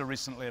poster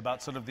recently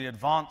about sort of the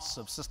advance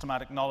of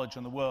systematic knowledge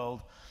in the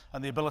world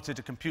and the ability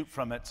to compute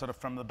from it, sort of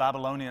from the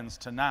Babylonians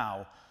to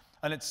now.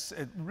 And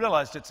it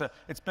realized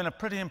it's been a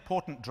pretty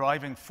important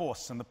driving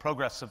force in the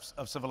progress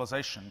of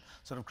civilization,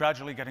 sort of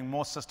gradually getting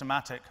more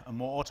systematic and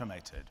more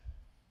automated.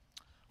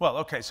 Well,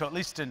 okay, so at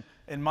least in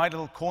my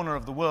little corner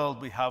of the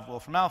world, we have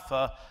Wolfram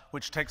Alpha,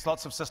 which takes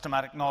lots of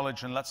systematic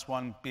knowledge and lets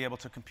one be able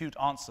to compute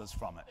answers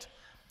from it.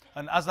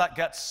 And as that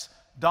gets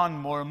done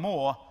more and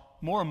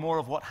more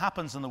of what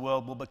happens in the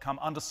world will become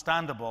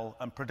understandable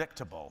and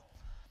predictable.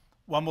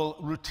 One will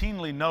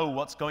routinely know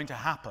what's going to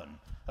happen,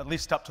 at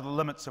least up to the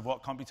limits of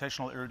what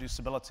computational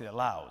irreducibility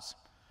allows.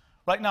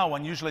 Right now,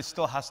 one usually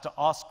still has to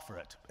ask for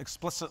it,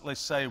 explicitly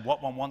say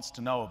what one wants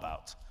to know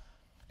about.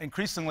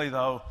 Increasingly,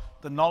 though,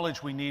 the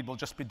knowledge we need will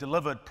just be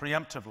delivered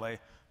preemptively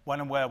when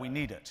and where we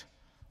need it,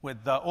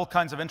 with all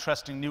kinds of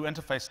interesting new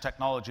interface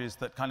technologies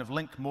that kind of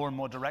link more and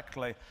more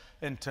directly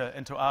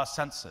into our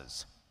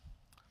senses.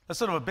 There's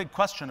sort of a big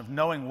question of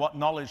knowing what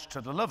knowledge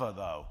to deliver,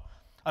 though.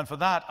 And for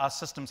that, our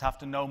systems have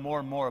to know more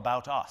and more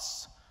about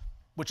us,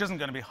 which isn't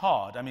going to be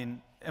hard. I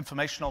mean,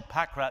 informational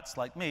pack rats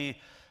like me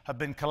have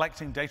been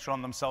collecting data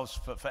on themselves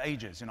for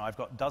ages. I've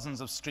got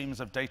dozens of streams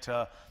of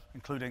data,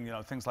 including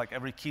things like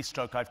every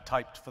keystroke I've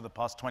typed for the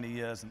past 20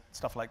 years and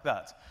stuff like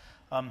that.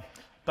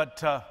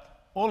 But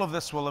all of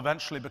this will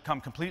eventually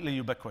become completely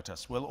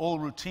ubiquitous. We'll all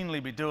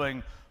routinely be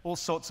doing all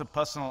sorts of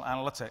personal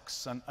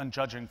analytics, and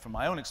judging from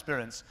my own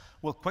experience,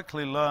 we'll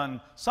quickly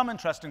learn some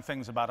interesting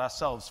things about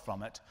ourselves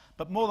from it.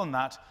 But more than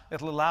that,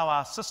 it'll allow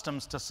our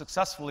systems to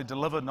successfully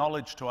deliver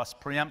knowledge to us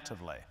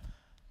preemptively.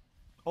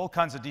 All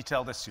kinds of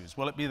detailed issues.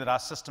 Will it be that our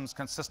systems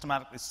can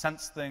systematically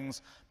sense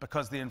things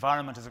because the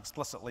environment is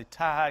explicitly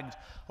tagged,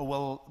 or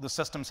will the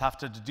systems have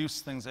to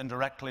deduce things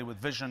indirectly with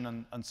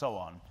vision and so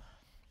on?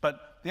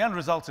 But the end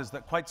result is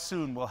that quite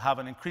soon we'll have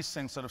an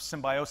increasing sort of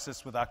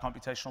symbiosis with our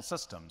computational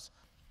systems.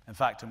 In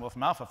fact, in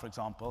Wolfram Alpha, for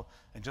example,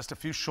 in just a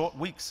few short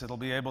weeks, it'll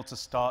be able to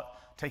start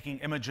taking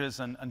images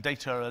and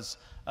data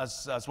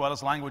as well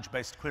as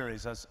language-based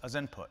queries as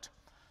input,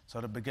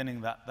 sort of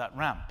beginning that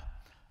ramp.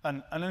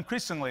 And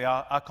increasingly,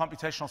 our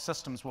computational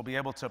systems will be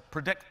able to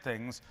predict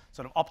things,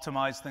 sort of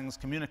optimize things,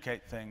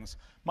 communicate things,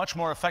 much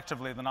more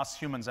effectively than us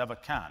humans ever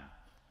can.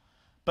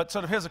 But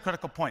sort of here's a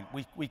critical point.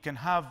 We can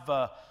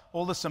have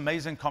all this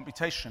amazing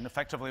computation,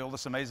 effectively all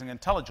this amazing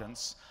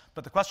intelligence,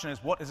 but the question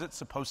is, what is it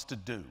supposed to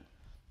do?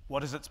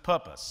 What is its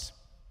purpose?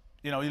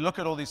 You know, you look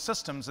at all these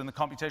systems in the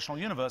computational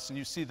universe, and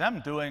you see them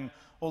doing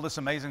all this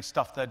amazing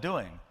stuff they're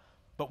doing.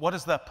 But what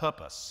is their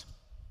purpose?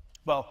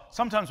 Well,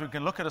 sometimes we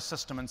can look at a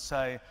system and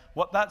say,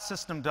 what that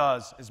system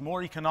does is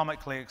more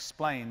economically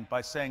explained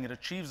by saying it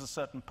achieves a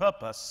certain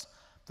purpose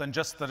than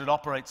just that it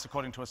operates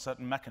according to a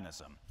certain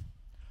mechanism.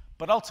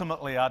 But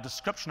ultimately, our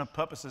description of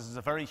purposes is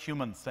a very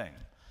human thing,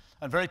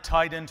 and very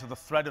tied into the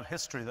thread of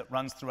history that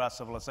runs through our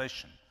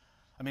civilization.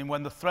 I mean,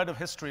 when the thread of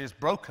history is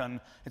broken,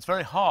 it's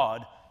very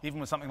hard, even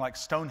with something like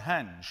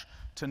Stonehenge,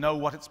 to know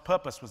what its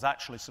purpose was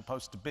actually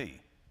supposed to be.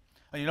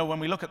 And you know, when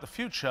we look at the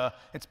future,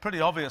 it's pretty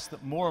obvious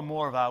that more and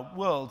more of our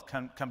world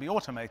can be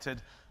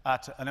automated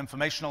at an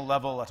informational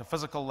level, at a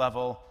physical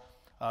level.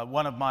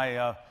 One of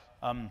my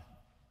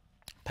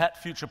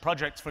pet future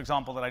projects, for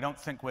example, that I don't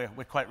think we're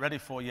quite ready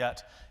for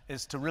yet,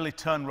 is to really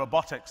turn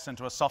robotics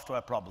into a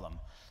software problem.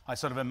 I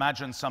sort of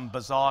imagine some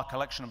bizarre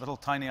collection of little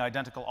tiny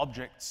identical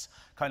objects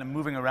kind of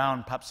moving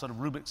around, perhaps sort of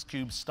Rubik's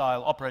Cube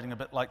style, operating a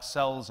bit like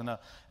cells in a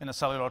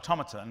cellular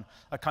automaton,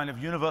 a kind of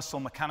universal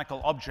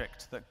mechanical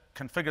object that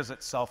configures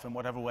itself in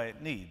whatever way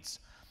it needs.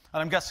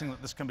 And I'm guessing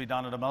that this can be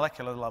done at a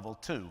molecular level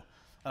too.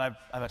 And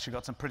I've actually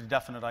got some pretty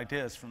definite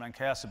ideas from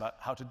NKS about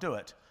how to do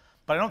it.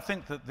 But I don't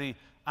think that the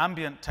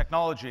ambient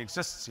technology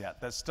exists yet.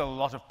 There's still a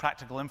lot of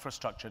practical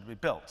infrastructure to be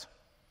built.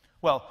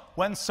 Well,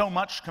 when so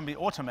much can be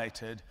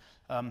automated,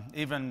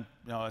 even,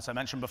 you know, as I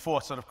mentioned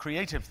before, sort of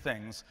creative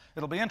things,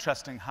 it'll be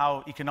interesting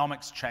how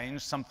economics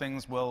change. Some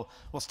things will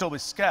still be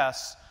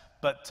scarce,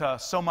 but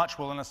so much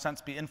will, in a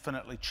sense, be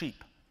infinitely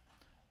cheap.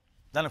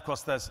 Then, of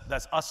course, there's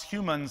us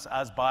humans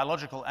as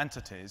biological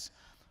entities.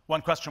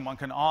 One question one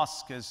can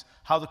ask is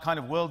how the kind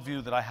of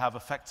worldview that I have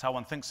affects how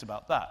one thinks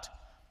about that.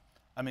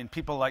 I mean,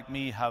 people like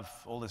me have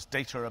all this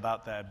data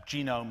about their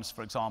genomes,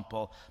 for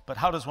example, but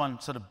how does one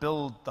sort of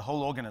build the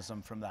whole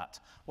organism from that?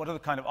 What are the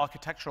kind of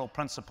architectural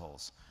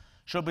principles?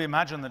 Should we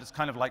imagine that it's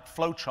kind of like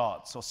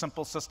flowcharts or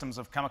simple systems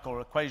of chemical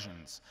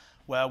equations,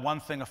 where one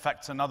thing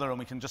affects another and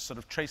we can just sort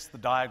of trace the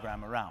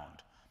diagram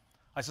around?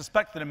 I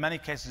suspect that in many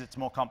cases it's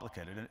more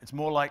complicated. It's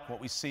more like what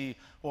we see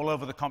all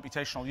over the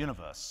computational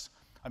universe.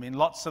 I mean,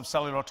 lots of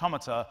cellular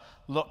automata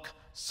look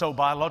so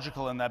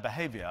biological in their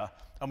behavior,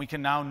 and we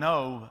can now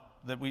know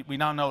that we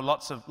now know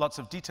lots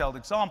of detailed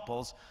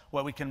examples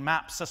where we can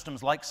map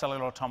systems like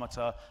cellular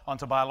automata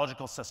onto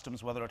biological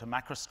systems, whether at a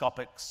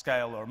macroscopic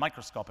scale or a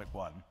microscopic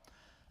one.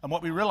 And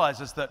what we realize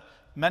is that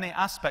many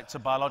aspects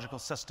of biological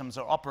systems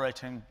are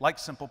operating like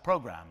simple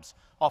programs,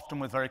 often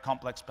with very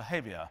complex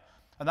behavior.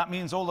 And that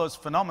means all those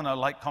phenomena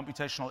like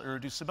computational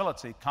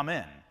irreducibility come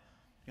in.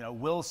 You know,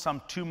 will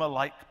some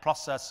tumor-like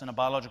process in a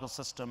biological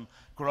system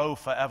grow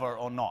forever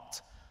or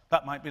not?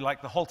 That might be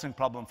like the halting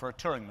problem for a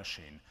Turing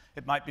machine.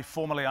 It might be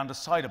formally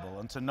undecidable,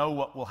 and to know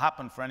what will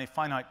happen for any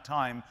finite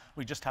time,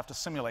 we just have to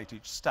simulate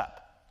each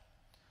step.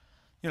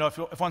 You know,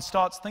 if one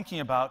starts thinking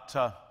about,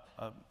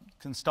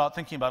 can start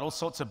thinking about all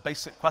sorts of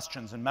basic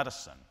questions in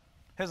medicine.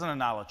 Here's an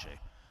analogy.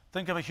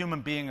 Think of a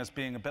human being as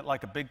being a bit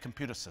like a big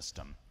computer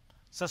system.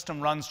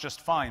 System runs just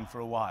fine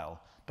for a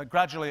while, but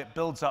gradually it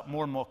builds up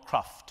more and more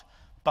cruft.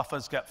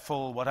 Buffers get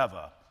full,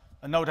 whatever.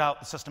 And no doubt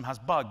the system has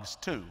bugs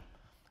too,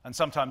 and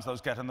sometimes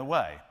those get in the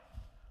way.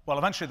 Well,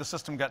 eventually the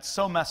system gets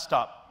so messed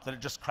up that it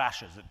just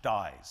crashes, it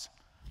dies.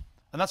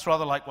 And that's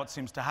rather like what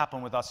seems to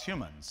happen with us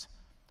humans.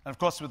 And of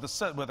course, with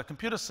a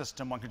computer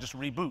system, one can just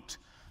reboot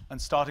and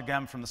start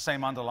again from the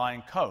same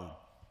underlying code,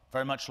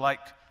 very much like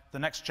the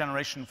next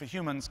generation for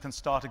humans can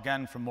start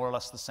again from more or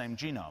less the same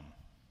genome.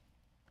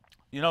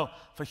 You know,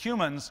 for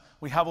humans,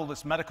 we have all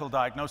this medical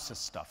diagnosis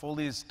stuff, all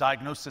these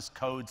diagnosis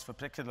codes for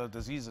particular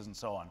diseases and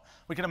so on.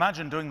 We can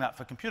imagine doing that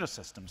for computer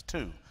systems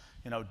too.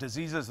 You know,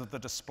 diseases of the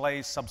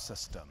display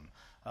subsystem,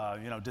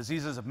 you know,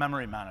 diseases of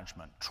memory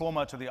management,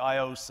 trauma to the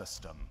I/O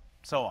system,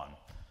 so on.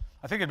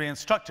 I think it'd be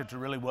instructive to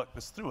really work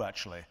this through,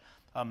 actually.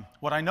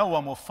 What I know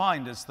one will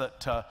find is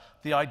that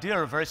the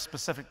idea of very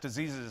specific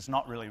diseases is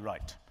not really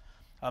right.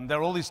 There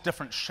are all these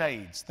different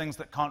shades, things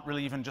that can't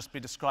really even just be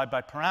described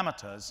by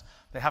parameters.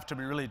 They have to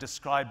be really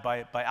described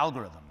by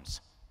algorithms.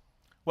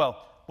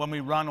 Well, when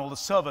we run all the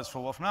servers for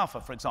Wolfram Alpha,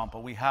 for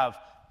example, we have,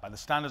 by the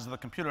standards of the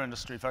computer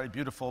industry, very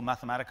beautiful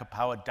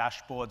Mathematica-powered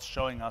dashboards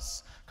showing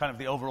us kind of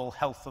the overall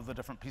health of the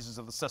different pieces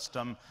of the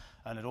system,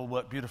 and it all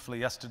worked beautifully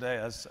yesterday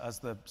as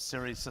the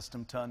Siri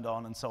system turned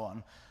on and so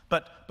on.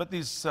 But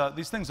these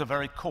things are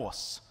very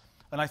coarse.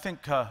 And I think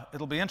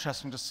it'll be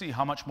interesting to see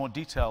how much more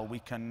detail we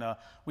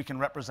can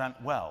represent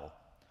well.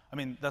 I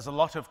mean, there's a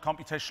lot of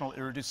computational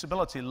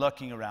irreducibility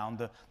lurking around.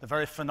 The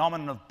very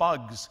phenomenon of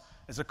bugs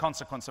is a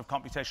consequence of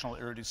computational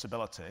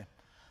irreducibility.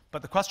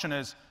 But the question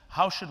is,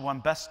 how should one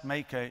best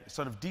make a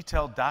sort of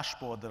detailed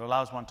dashboard that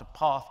allows one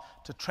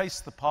to trace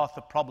the path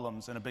of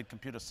problems in a big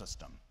computer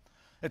system?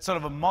 It's sort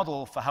of a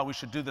model for how we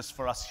should do this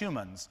for us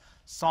humans,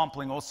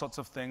 sampling all sorts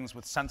of things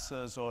with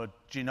sensors or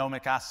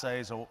genomic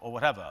assays or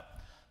whatever.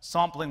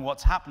 Sampling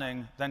what's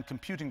happening, then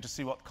computing to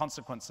see what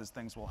consequences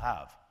things will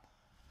have.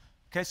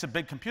 In case of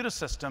big computer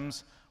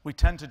systems, we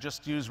tend to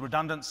just use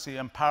redundancy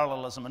and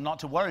parallelism and not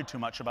to worry too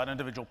much about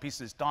individual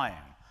pieces dying.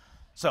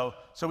 So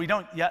we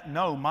don't yet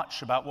know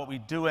much about what we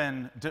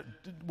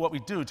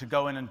do to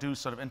go in and do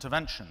sort of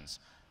interventions.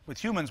 With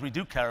humans, we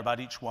do care about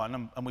each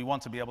one, and we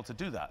want to be able to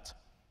do that.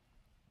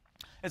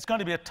 It's going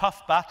to be a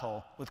tough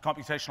battle with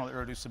computational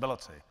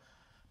irreducibility.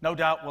 No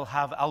doubt we'll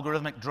have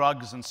algorithmic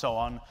drugs and so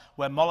on,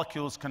 where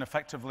molecules can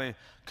effectively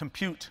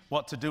compute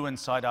what to do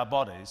inside our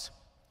bodies.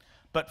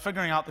 But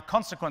figuring out the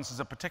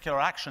consequences of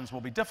particular actions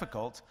will be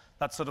difficult.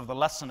 That's sort of the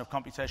lesson of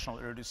computational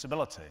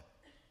irreducibility.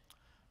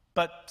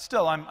 But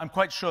still, I'm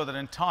quite sure that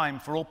in time,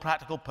 for all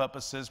practical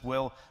purposes,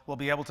 we'll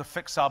be able to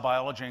fix our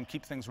biology and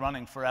keep things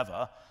running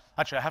forever.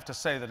 Actually, I have to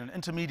say that an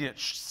intermediate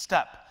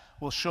step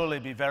will surely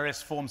be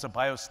various forms of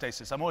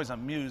biostasis. I'm always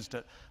amused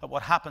at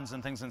what happens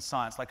in things in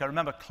science. Like I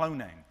remember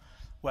cloning,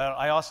 where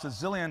I asked a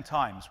zillion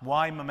times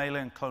why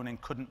mammalian cloning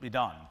couldn't be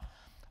done.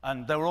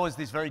 And there were always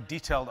these very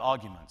detailed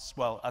arguments.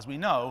 Well, as we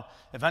know,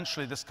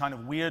 eventually this kind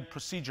of weird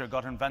procedure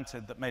got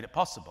invented that made it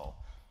possible.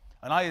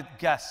 And I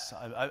guess,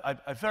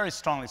 I very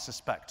strongly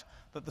suspect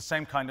that the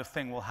same kind of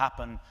thing will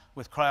happen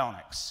with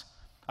cryonics.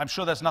 I'm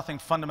sure there's nothing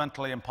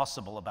fundamentally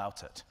impossible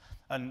about it.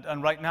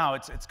 And right now,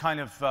 it's kind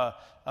of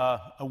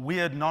a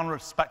weird,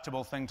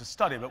 non-respectable thing to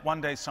study, but one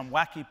day some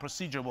wacky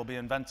procedure will be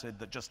invented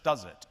that just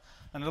does it.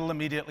 And it'll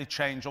immediately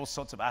change all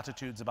sorts of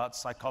attitudes about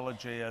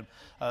psychology,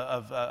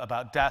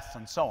 about death,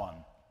 and so on.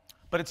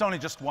 But it's only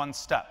just one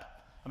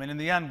step. I mean, in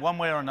the end, one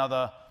way or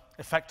another,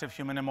 effective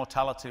human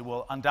immortality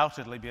will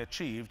undoubtedly be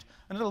achieved,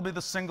 and it'll be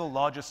the single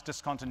largest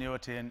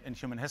discontinuity in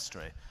human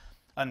history.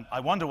 And I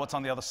wonder what's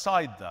on the other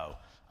side, though.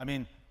 I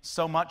mean,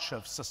 so much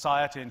of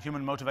society and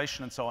human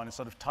motivation and so on is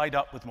sort of tied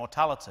up with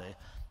mortality.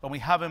 When we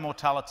have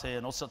immortality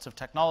and all sorts of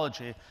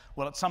technology,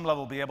 we'll at some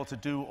level be able to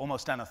do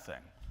almost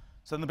anything.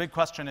 So then the big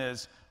question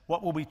is,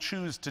 what will we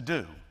choose to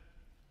do?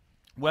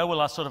 Where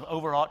will our sort of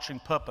overarching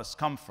purpose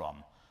come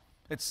from?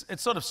 It's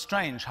sort of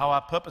strange how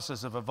our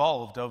purposes have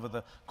evolved over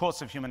the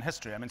course of human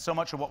history. I mean, so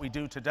much of what we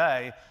do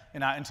today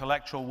in our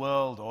intellectual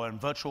world or in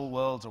virtual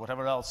worlds or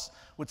whatever else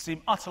would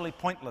seem utterly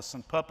pointless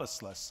and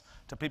purposeless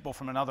to people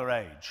from another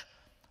age.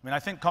 I mean, I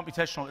think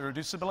computational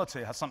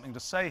irreducibility has something to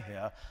say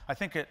here. I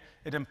think it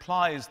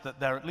implies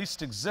that there at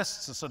least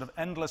exists a sort of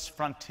endless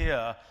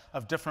frontier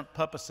of different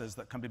purposes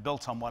that can be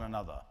built on one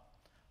another.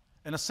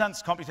 In a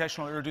sense,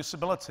 computational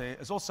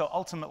irreducibility is also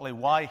ultimately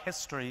why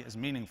history is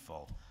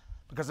meaningful.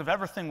 Because if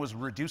everything was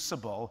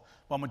reducible,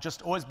 one would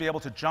just always be able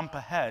to jump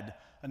ahead,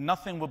 and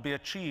nothing would be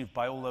achieved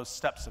by all those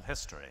steps of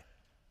history.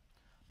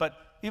 But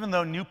even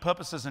though new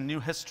purposes and new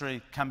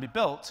history can be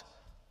built,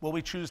 will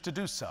we choose to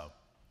do so?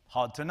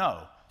 Hard to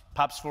know.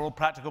 Perhaps for all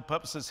practical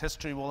purposes,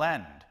 history will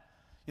end.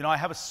 You know, I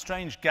have a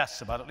strange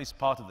guess about at least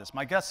part of this.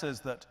 My guess is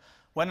that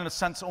when, in a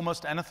sense,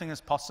 almost anything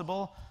is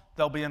possible,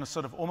 there'll be in a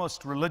sort of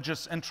almost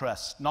religious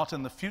interest, not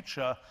in the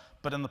future,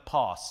 but in the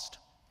past.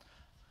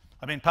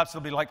 I mean, perhaps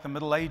it'll be like the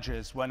Middle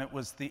Ages, when it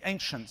was the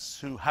ancients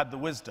who had the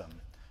wisdom.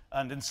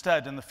 And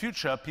instead, in the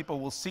future, people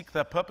will seek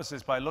their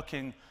purposes by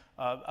looking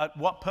at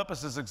what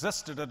purposes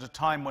existed at a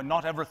time when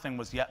not everything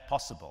was yet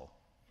possible.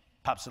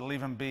 Perhaps it'll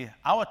even be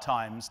our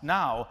times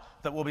now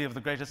that will be of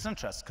the greatest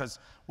interest, because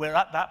we're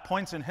at that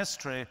point in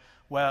history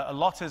where a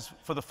lot is,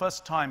 for the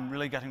first time,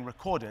 really getting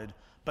recorded,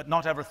 but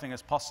not everything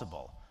is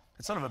possible.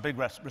 It's sort of a big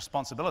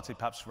responsibility,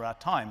 perhaps, for our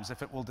times,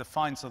 if it will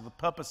define sort of the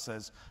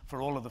purposes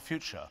for all of the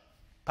future.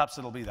 Perhaps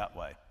it'll be that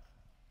way.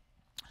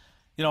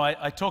 You know,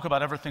 I talk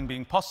about everything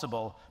being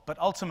possible, but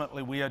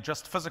ultimately we are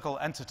just physical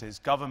entities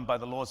governed by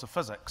the laws of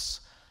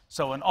physics.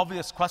 So an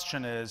obvious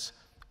question is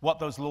what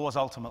those laws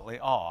ultimately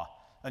are.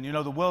 And you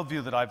know, the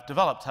worldview that I've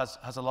developed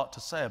has a lot to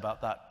say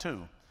about that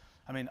too.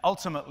 I mean,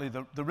 ultimately,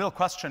 the real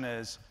question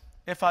is,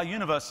 if our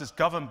universe is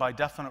governed by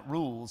definite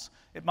rules,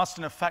 it must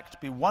in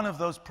effect be one of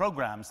those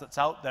programs that's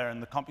out there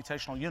in the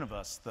computational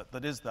universe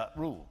that is that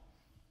rule.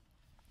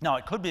 Now,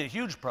 it could be a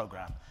huge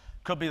program.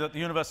 It could be that the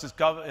universe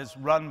is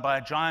run by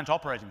a giant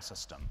operating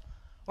system.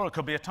 Or it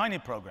could be a tiny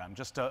program,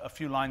 just a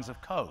few lines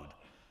of code.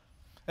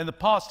 In the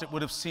past, it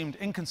would have seemed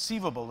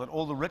inconceivable that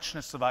all the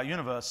richness of our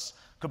universe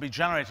could be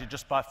generated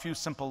just by a few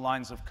simple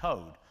lines of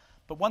code.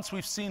 But once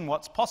we've seen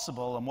what's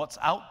possible and what's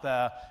out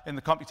there in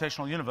the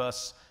computational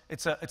universe,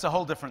 it's a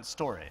whole different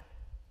story.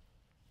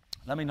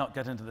 Let me not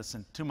get into this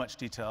in too much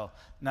detail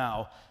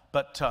now,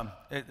 but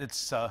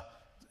it's a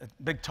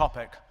big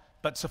topic.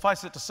 But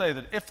suffice it to say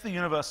that if the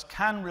universe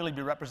can really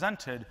be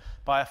represented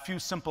by a few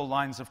simple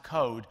lines of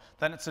code,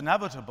 then it's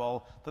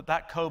inevitable that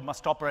that code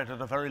must operate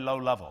at a very low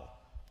level.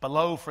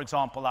 Below, for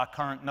example, our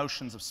current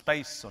notions of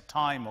space or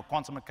time or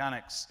quantum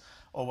mechanics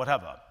or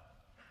whatever.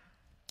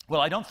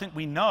 Well, I don't think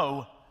we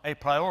know a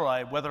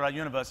priori whether our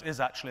universe is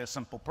actually a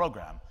simple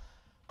program.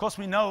 Of course,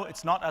 we know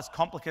it's not as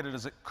complicated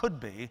as it could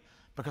be,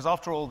 because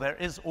after all, there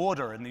is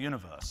order in the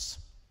universe.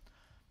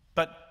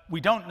 But we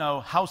don't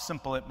know how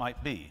simple it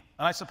might be.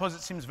 And I suppose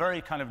it seems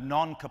very kind of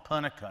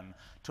non-Copernican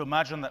to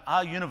imagine that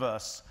our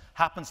universe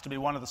happens to be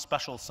one of the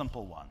special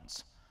simple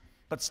ones.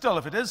 But still,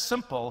 if it is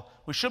simple,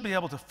 we should be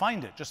able to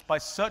find it just by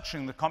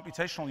searching the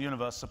computational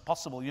universe of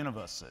possible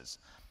universes.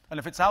 And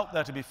if it's out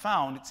there to be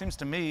found, it seems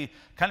to me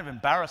kind of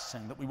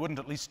embarrassing that we wouldn't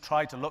at least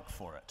try to look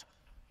for it.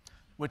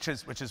 Which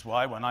is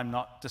why, when I'm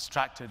not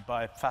distracted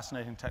by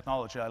fascinating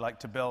technology I like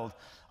to build,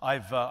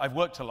 I've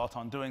worked a lot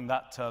on doing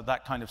that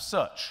kind of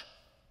search.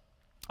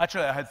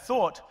 Actually, I had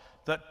thought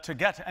that to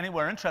get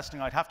anywhere interesting,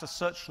 I'd have to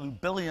search through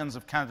billions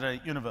of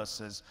candidate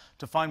universes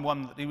to find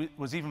one that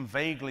was even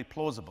vaguely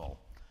plausible.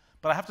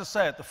 But I have to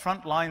say, at the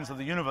front lines of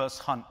the universe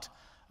hunt,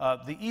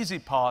 the easy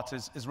part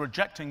is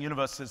rejecting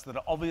universes that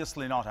are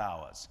obviously not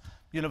ours.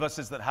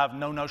 Universes that have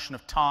no notion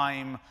of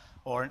time,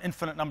 or an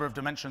infinite number of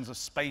dimensions of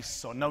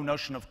space, or no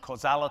notion of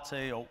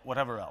causality, or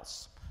whatever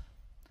else.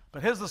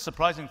 But here's the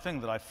surprising thing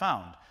that I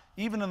found.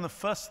 Even in the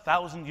first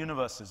 1,000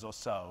 universes or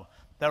so,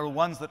 there are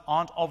ones that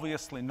aren't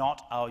obviously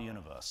not our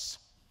universe.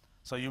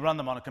 So you run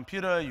them on a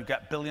computer, you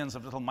get billions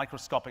of little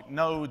microscopic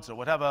nodes or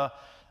whatever,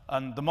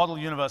 and the model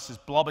universe is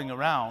blobbing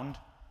around,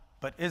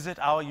 but is it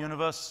our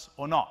universe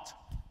or not?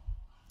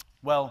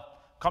 Well,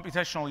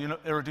 computational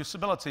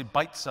irreducibility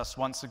bites us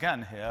once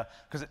again here,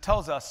 because it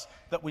tells us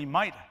that we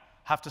might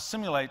have to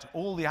simulate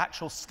all the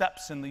actual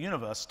steps in the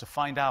universe to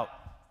find out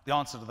the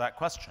answer to that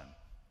question.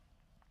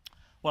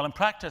 Well, in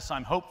practice,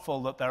 I'm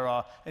hopeful that there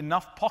are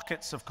enough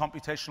pockets of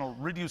computational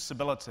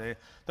reducibility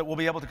that we'll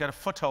be able to get a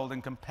foothold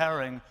in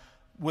comparing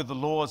with the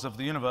laws of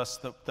the universe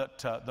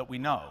that we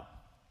know.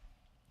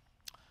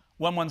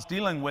 When one's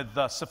dealing with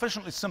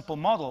sufficiently simple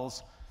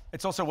models,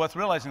 it's also worth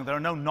realizing there are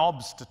no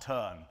knobs to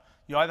turn.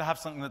 You either have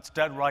something that's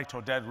dead right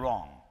or dead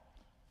wrong.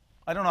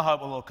 I don't know how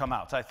it will all come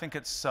out. I think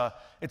it's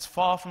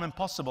far from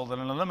impossible that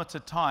in a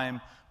limited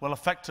time we'll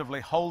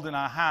effectively hold in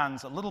our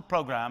hands a little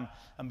program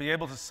and be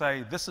able to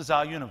say, this is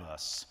our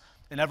universe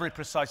in every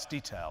precise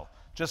detail.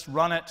 Just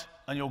run it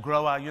and you'll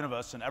grow our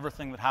universe and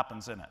everything that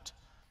happens in it.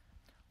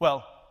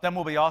 Well, then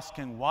we'll be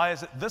asking, why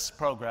is it this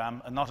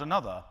program and not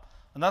another?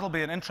 And that'll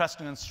be an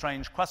interesting and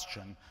strange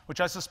question,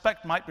 which I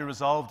suspect might be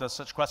resolved, as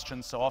such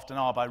questions so often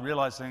are, by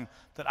realizing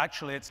that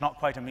actually it's not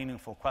quite a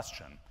meaningful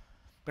question.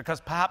 Because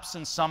perhaps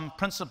in some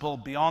principle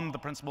beyond the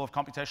principle of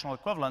computational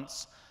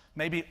equivalence,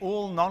 maybe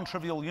all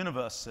non-trivial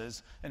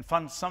universes in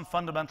some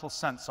fundamental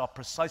sense are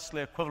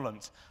precisely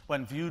equivalent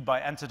when viewed by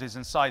entities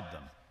inside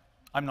them.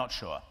 I'm not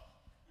sure.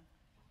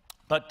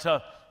 But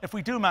if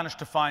we do manage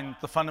to find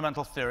the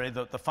fundamental theory,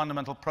 the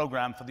fundamental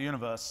program for the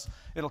universe,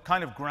 it'll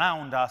kind of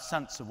ground our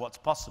sense of what's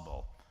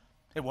possible.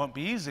 It won't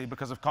be easy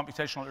because of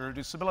computational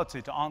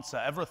irreducibility to answer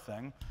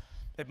everything.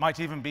 It might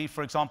even be,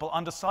 for example,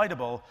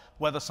 undecidable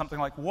whether something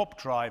like warp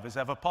drive is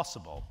ever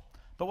possible.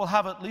 But we'll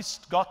have at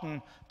least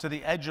gotten to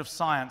the edge of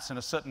science in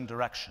a certain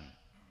direction.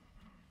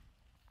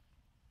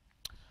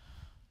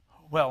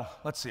 Well,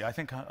 let's see. I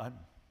think I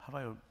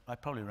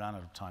probably ran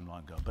out of time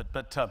long ago,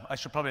 but I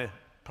should probably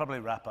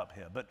wrap up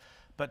here.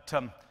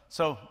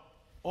 So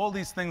all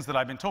these things that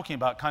I've been talking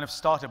about kind of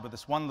started with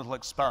this one little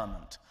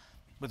experiment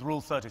with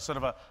Rule 30, sort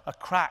of a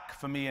crack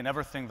for me in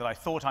everything that I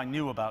thought I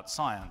knew about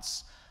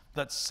science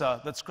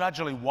that's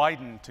gradually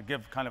widened to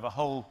give kind of a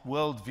whole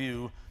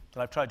worldview that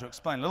I've tried to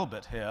explain a little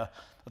bit here,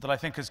 that I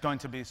think is going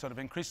to be sort of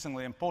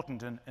increasingly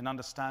important in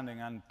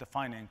understanding and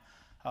defining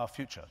our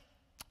future.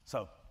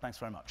 So thanks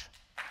very much.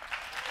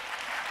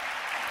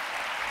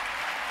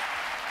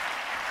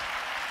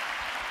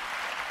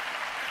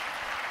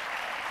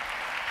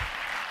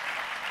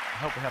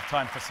 I hope we have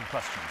time for some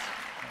questions.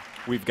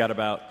 We've got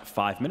about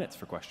 5 minutes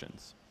for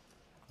questions.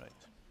 Great.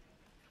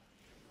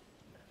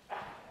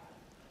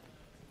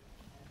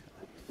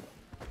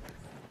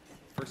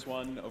 First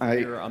one over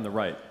here on the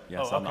right.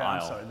 Yes, on the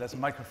aisle. I'm sorry. There's a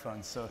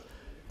microphone, so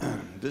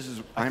This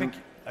is. I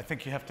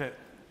think you have to.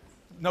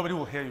 Nobody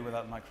will hear you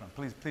without a microphone.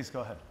 Please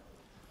go ahead.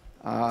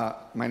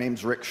 My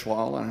name's Rick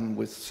Schwall, and I'm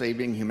with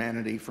Saving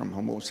Humanity from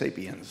Homo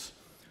sapiens.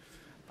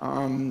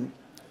 I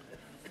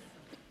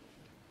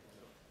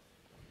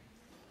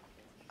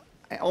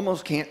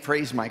almost can't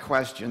phrase my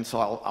question, so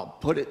I'll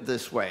put it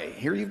this way.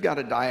 Here you've got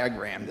a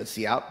diagram that's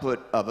the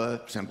output of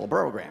a simple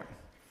program.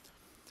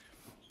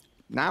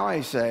 Now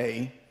I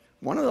say,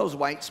 one of those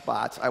white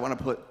spots, I want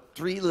to put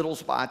 3 little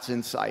spots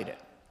inside it.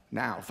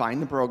 Now,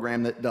 find the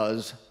program that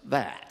does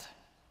that.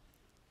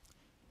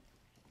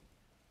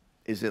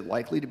 Is it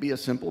likely to be a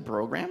simple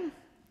program?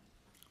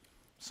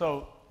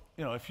 So,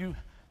 you know, if you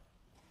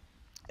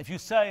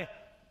say,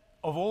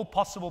 of all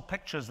possible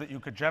pictures that you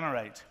could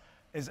generate,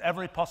 is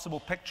every possible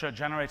picture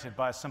generated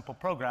by a simple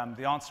program?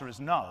 The answer is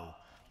no.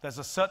 There's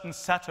a certain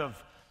set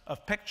of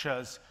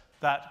pictures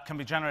that can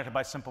be generated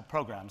by simple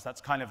programs.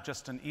 That's kind of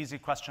just an easy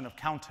question of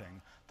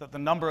counting, that the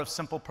number of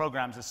simple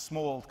programs is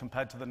small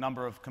compared to the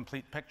number of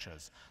complete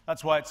pictures.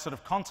 That's why it's sort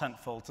of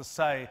contentful to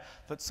say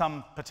that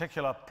some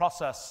particular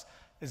process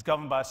is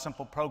governed by a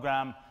simple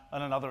program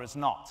and another is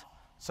not.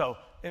 So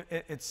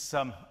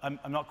I'm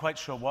not quite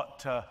sure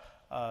what...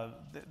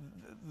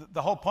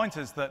 the whole point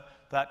is that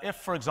if,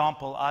 for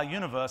example, our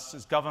universe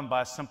is governed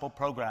by a simple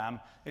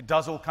program, it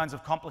does all kinds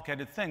of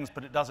complicated things,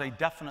 but it does a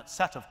definite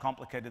set of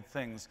complicated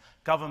things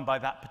governed by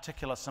that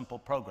particular simple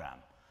program.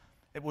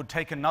 It would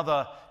take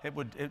another,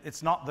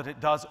 it's not that it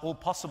does all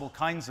possible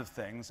kinds of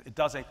things, it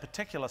does a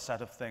particular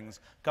set of things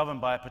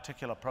governed by a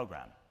particular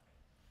program.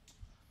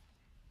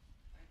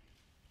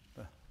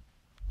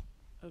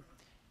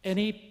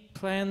 Any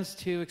plans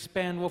to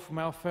expand Wolfram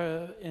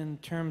Alpha in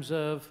terms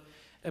of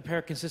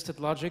pair-consistent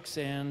logics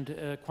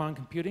and quantum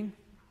computing?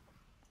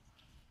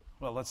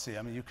 Well, let's see.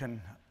 I mean, you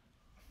can...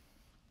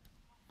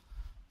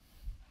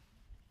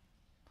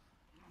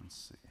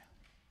 Let's see.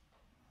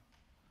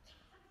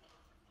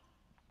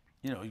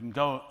 You know, you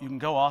can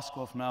go ask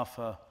Wolfram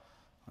Alpha.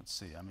 Let's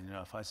see. I mean, you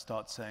know, if I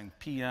start saying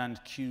P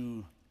and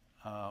Q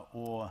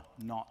or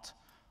not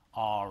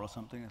R or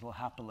something, it'll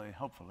happily,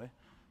 hopefully,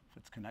 if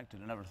it's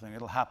connected and everything,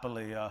 it'll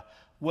happily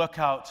work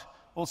out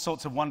all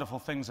sorts of wonderful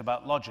things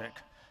about logic.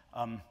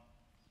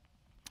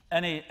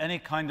 Any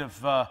kind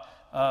of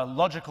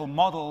logical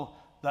model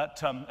that...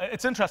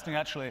 it's interesting,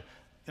 actually.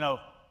 You know,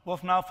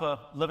 Wolfram Alpha,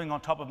 living on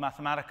top of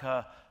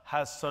Mathematica,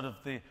 has sort of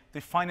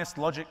the finest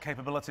logic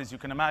capabilities you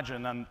can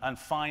imagine and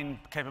fine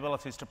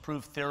capabilities to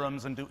prove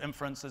theorems and do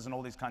inferences and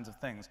all these kinds of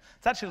things.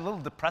 It's actually a little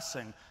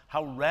depressing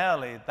how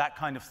rarely that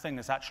kind of thing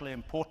is actually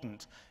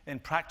important in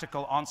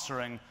practical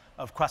answering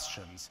of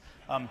questions.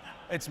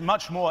 It's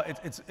much more,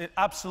 it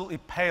absolutely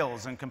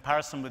pales in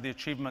comparison with the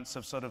achievements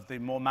of sort of the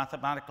more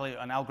mathematically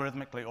and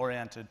algorithmically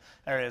oriented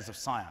areas of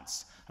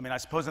science. I mean, I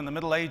suppose in the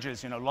Middle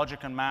Ages, you know,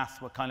 logic and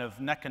math were kind of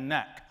neck and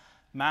neck.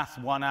 Math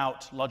won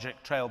out,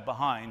 logic trailed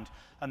behind,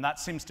 and that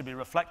seems to be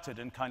reflected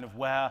in kind of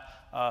where,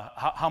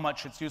 how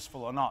much it's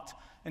useful or not.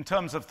 In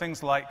terms of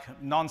things like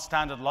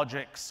non-standard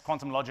logics,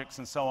 quantum logics,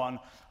 and so on,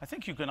 I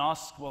think you can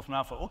ask Wolfram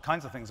Alpha all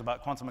kinds of things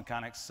about quantum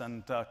mechanics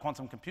and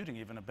quantum computing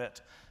even a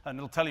bit, and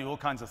it'll tell you all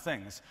kinds of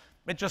things.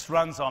 It just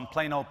runs on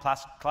plain old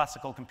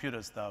classical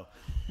computers, though.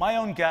 My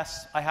own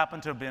guess, I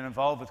happen to have been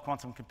involved with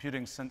quantum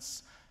computing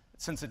since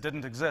it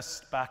didn't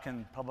exist back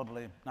in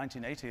probably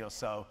 1980 or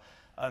so.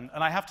 And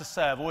I have to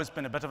say, I've always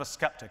been a bit of a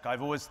skeptic.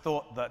 I've always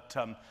thought that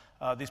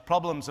these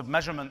problems of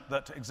measurement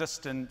that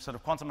exist in sort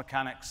of quantum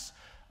mechanics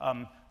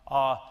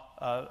are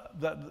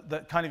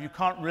that kind of you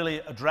can't really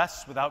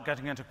address without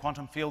getting into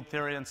quantum field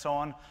theory and so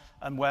on,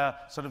 and where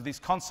sort of these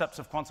concepts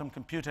of quantum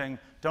computing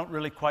don't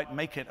really quite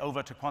make it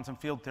over to quantum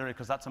field theory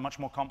because that's a much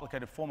more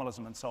complicated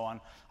formalism and so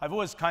on. I've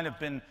always kind of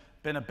been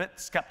a bit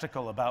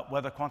skeptical about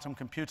whether quantum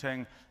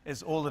computing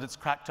is all that it's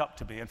cracked up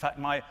to be. In fact,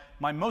 my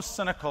most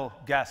cynical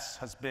guess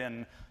has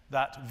been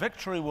that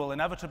victory will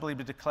inevitably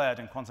be declared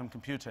in quantum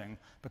computing,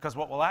 because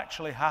what will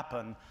actually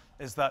happen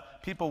is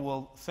that people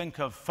will think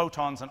of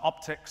photons and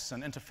optics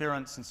and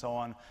interference and so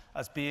on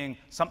as being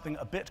something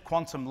a bit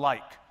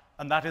quantum-like,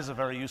 and that is a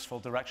very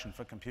useful direction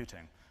for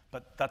computing.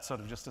 But that's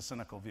sort of just a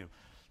cynical view.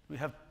 We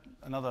have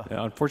another...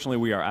 Yeah, unfortunately,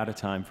 we are out of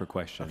time for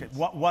questions. Okay,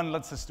 one,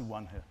 let's just do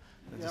one here.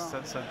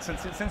 Yeah.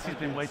 Since he's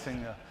been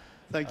waiting...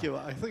 Thank you.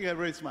 I think I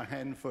raised my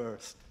hand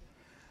first.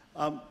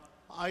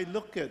 I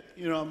look at,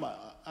 you know,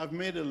 I've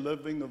made a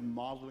living of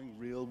modeling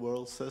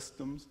real-world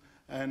systems,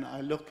 and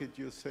I look at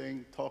you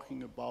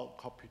talking about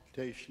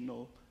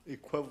computational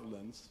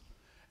equivalence,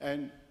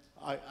 and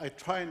I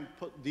try and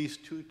put these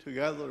two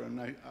together,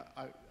 and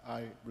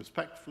I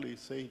respectfully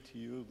say to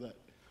you that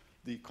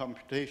the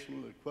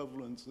computational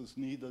equivalence is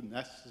neither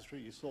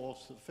necessary or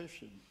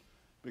sufficient,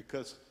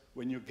 because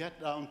when you get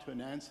down to an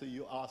answer,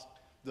 you ask,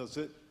 does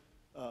it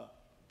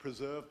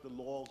preserve the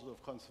laws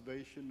of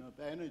conservation of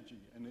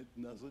energy, and it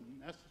doesn't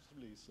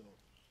necessarily so.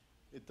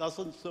 It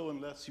doesn't so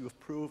unless you've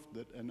proved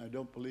it, and I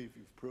don't believe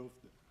you've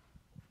proved it.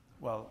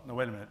 Well, no,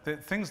 wait a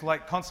minute. Things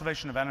like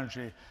conservation of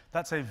energy,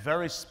 that's a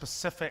very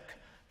specific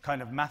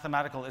kind of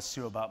mathematical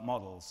issue about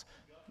models.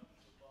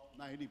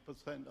 About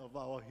 90% of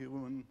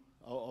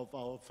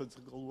our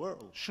physical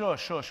world. Sure.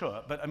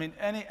 But I mean,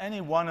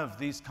 any one of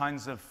these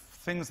kinds of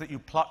things that you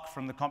pluck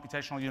from the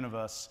computational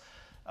universe,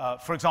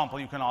 for example,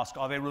 you can ask,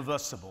 are they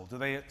reversible? Do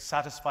they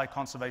satisfy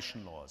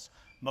conservation laws?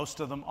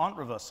 Most of them aren't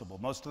reversible.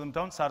 Most of them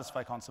don't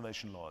satisfy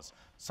conservation laws.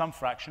 Some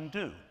fraction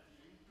do.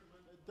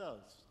 It does.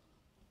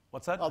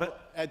 What's that?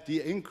 At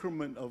the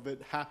increment of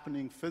it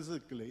happening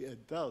physically,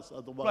 it does.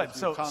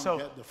 Otherwise, right. you can't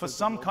get the for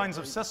some kinds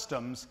of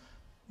systems,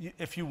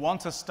 if you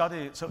want to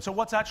study, so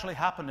what's actually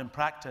happened in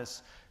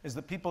practice is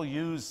that people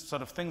use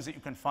sort of things that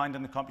you can find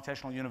in the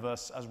computational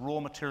universe as raw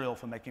material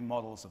for making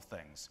models of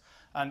things.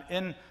 And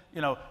in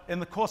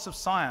the course of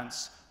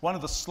science, one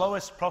of the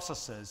slowest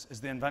processes is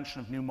the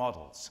invention of new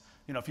models.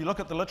 If you look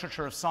at the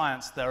literature of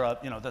science,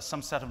 there's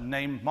some set of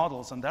named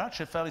models, and they're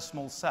actually a fairly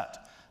small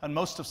set. And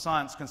most of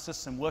science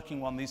consists in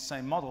working on these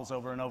same models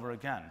over and over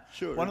again.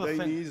 Sure,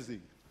 very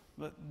easy.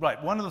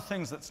 Right. One of the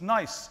things that's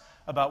nice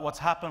about what's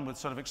happened with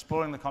sort of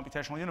exploring the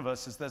computational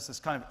universe is there's this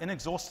kind of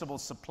inexhaustible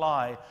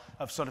supply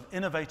of sort of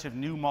innovative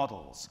new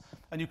models.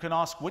 And you can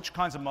ask which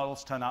kinds of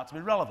models turn out to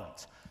be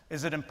relevant.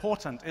 Is it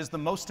important? Is the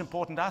most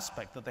important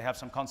aspect that they have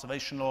some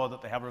conservation law,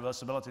 that they have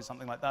reversibility,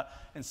 something like that?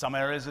 In some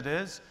areas it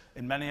is.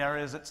 In many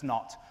areas it's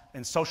not.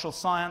 In social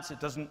science,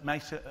 it doesn't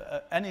make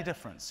any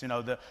difference.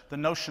 The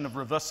notion of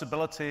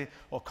reversibility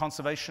or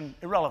conservation,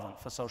 irrelevant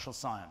for social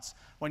science.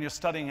 When you're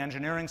studying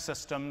engineering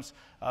systems,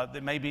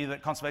 it may be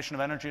that conservation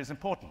of energy is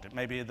important. It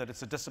may be that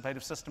it's a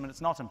dissipative system and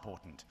it's not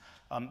important.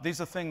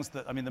 These are things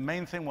that, the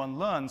main thing one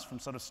learns from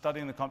sort of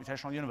studying the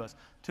computational universe,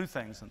 two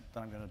things, and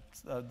then I'm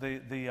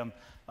going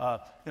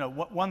to,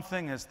 one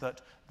thing is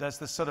that there's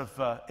this sort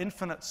of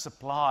infinite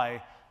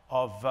supply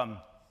of,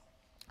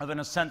 in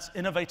a sense,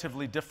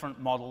 innovatively different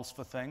models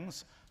for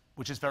things,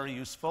 which is very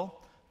useful.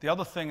 The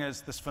other thing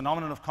is this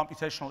phenomenon of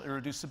computational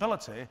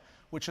irreducibility,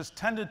 which has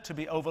tended to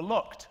be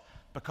overlooked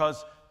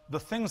because the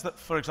things that,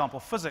 for example,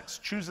 physics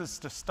chooses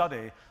to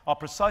study are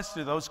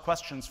precisely those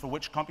questions for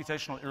which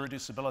computational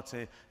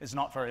irreducibility is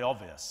not very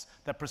obvious.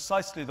 They're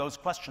precisely those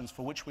questions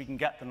for which we can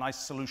get the nice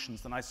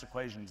solutions, the nice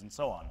equations, and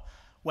so on.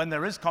 When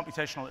there is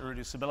computational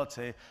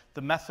irreducibility,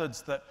 the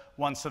methods that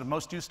one's sort of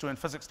most used to in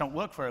physics don't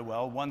work very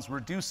well. One's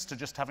reduced to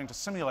just having to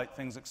simulate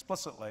things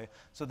explicitly.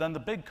 So then the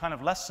big kind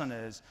of lesson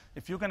is,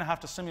 if you're going to have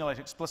to simulate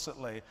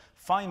explicitly,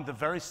 find the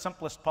very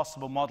simplest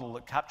possible model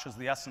that captures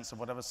the essence of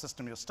whatever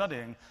system you're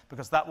studying,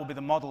 because that will be the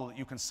model that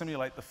you can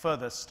simulate the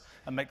furthest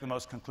and make the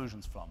most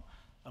conclusions from.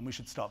 And we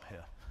should stop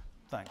here.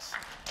 Thanks.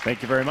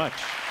 Thank you very much.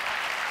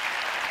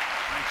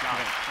 Great job.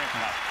 Great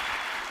job.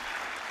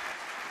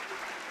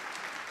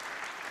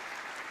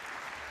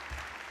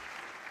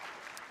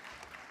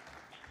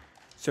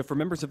 So for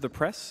members of the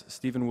press,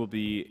 Stephen will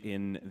be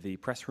in the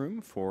press room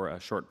for a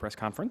short press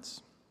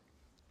conference.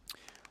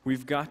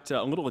 We've got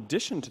a little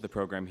addition to the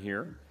program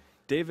here.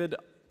 David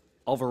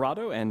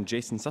Alvarado and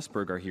Jason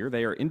Sussberg are here.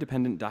 They are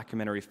independent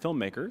documentary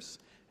filmmakers,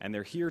 and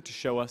they're here to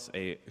show us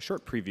a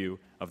short preview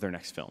of their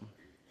next film.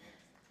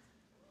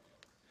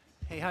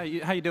 Hey, how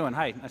you doing?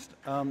 Hi.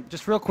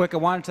 Just real quick, I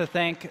wanted to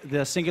thank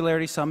the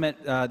Singularity Summit.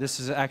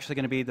 This is actually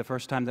going to be the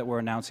first time that we're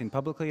announcing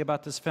publicly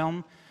about this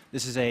film.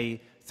 This is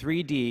a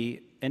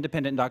 3D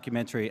independent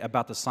documentary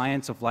about the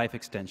science of life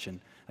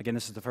extension. Again,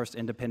 this is the first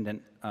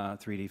independent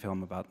 3D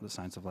film about the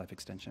science of life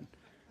extension.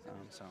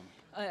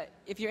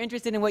 If you're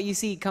interested in what you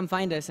see, come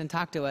find us and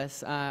talk to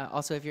us.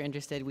 Also, if you're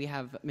interested, we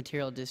have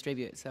material to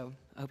distribute, so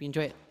I hope you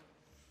enjoy it.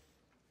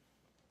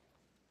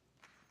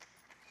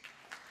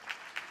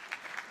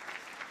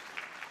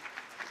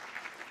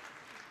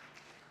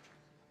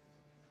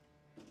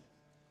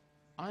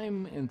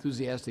 I'm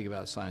enthusiastic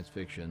about science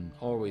fiction,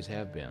 always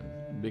have been,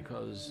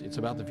 because it's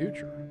about the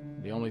future,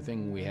 the only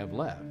thing we have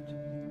left.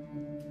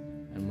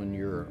 And when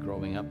you're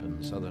growing up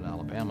in southern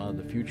Alabama,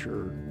 the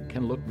future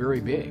can look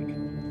very big.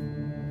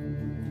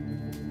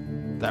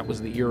 That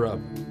was the era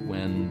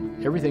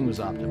when everything was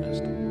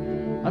optimistic.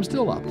 I'm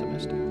still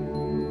optimistic.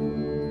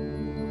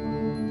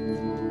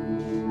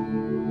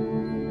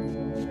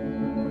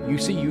 You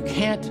see, you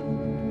can't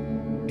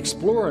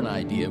explore an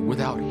idea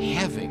without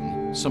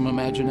having some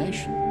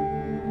imagination.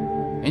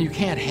 And you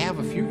can't have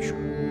a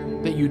future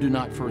that you do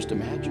not first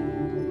imagine.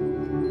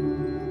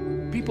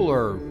 People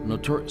are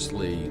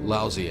notoriously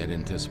lousy at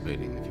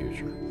anticipating the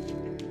future.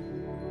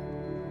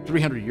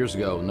 300 years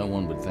ago, no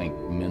one would think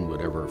men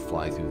would ever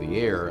fly through the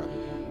air.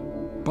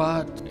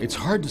 But it's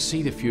hard to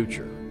see the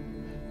future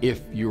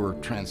if you're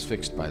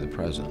transfixed by the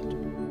present.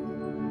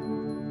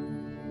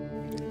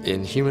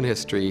 In human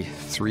history,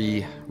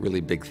 3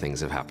 really big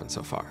things have happened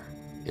so far.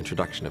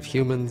 Introduction of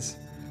humans,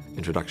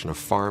 introduction of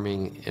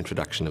farming,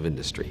 introduction of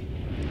industry.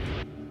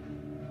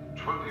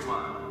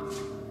 21.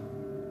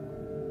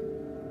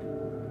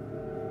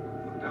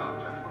 Look down,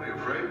 Jeff. What are you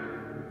afraid?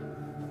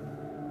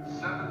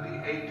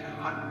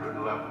 7,800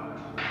 levels.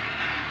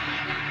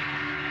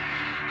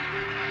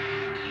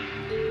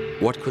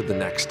 What could the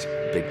next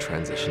big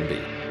transition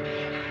be?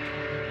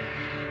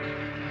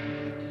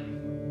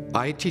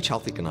 I teach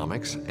health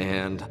economics,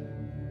 and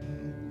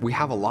we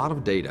have a lot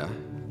of data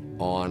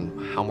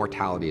on how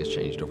mortality has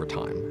changed over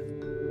time.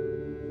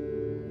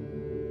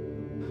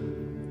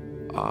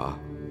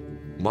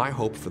 My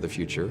hope for the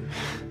future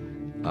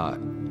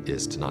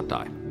is to not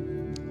die.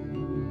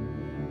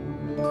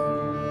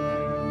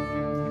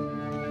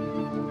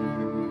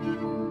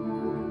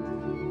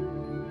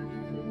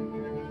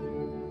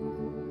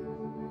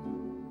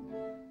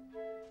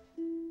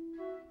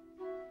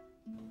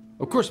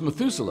 Of course,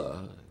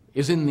 Methuselah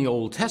is in the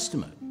Old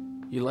Testament.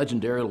 He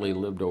legendarily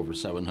lived over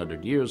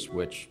 700 years,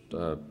 which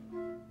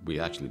we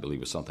actually believe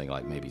was something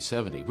like maybe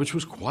 70, which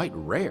was quite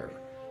rare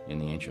in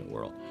the ancient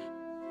world.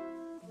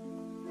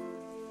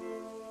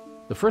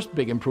 The first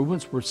big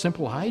improvements were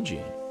simple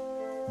hygiene.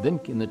 Then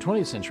in the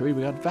 20th century,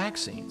 we got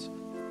vaccines.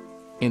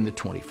 In the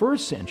 21st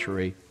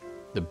century,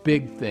 the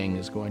big thing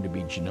is going to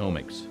be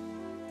genomics.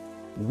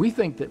 We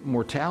think that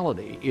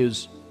mortality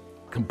is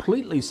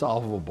completely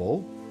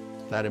solvable.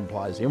 That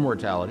implies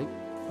immortality.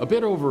 A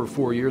bit over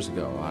 4 years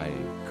ago, I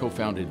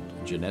co-founded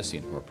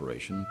Genesian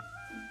Corporation.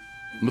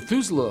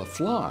 Methuselah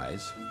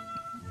flies,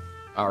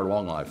 our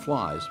long-lived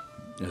flies,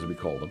 as we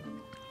call them,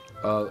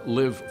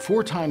 live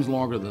 4 times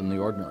longer than the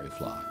ordinary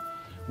fly.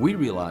 We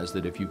realized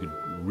that if you could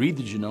read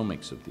the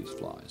genomics of these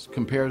flies,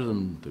 compare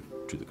them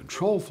to the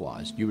control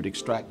flies, you would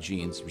extract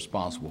genes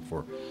responsible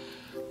for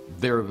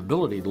their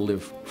ability to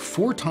live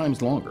 4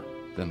 times longer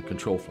than the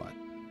control fly.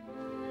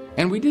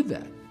 And we did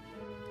that.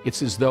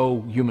 It's as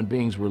though human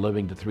beings were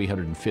living to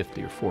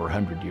 350 or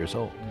 400 years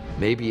old.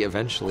 Maybe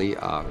eventually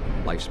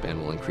lifespan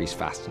will increase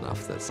fast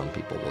enough that some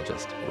people will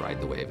just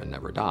ride the wave and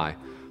never die,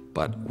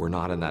 but we're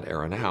not in that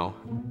era now.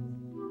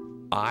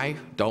 I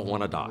don't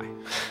want to die.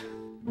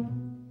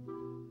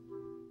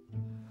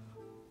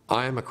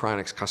 I am a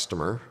Cryonics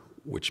customer,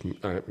 which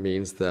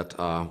means that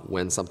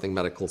when something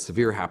medical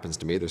severe happens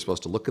to me, they're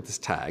supposed to look at this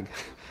tag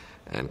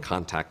and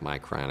contact my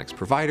Cryonics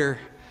provider,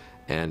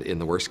 and in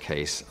the worst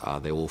case,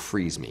 they will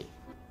freeze me.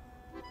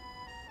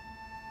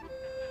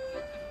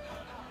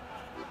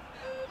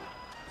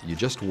 You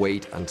just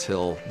wait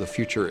until the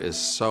future is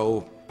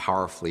so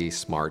powerfully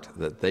smart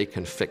that they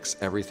can fix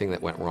everything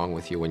that went wrong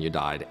with you when you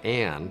died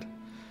and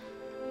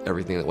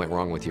everything that went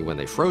wrong with you when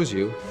they froze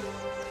you.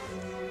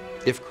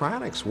 If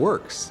cryonics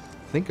works,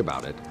 think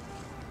about it,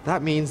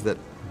 that means that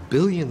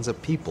billions of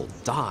people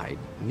died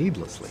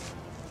needlessly.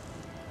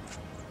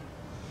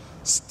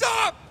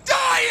 Stop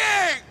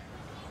dying!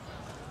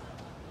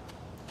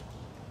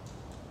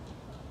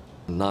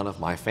 None of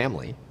my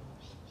family,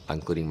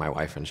 including my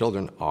wife and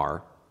children,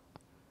 are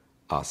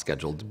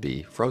scheduled to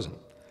be frozen.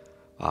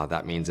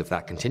 That means if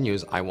that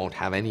continues, I won't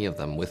have any of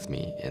them with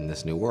me in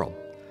this new world.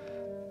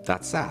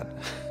 That's sad.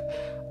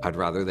 I'd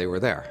rather they were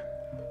there.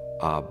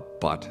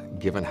 But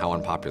given how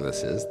unpopular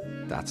this is,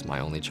 that's my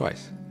only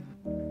choice.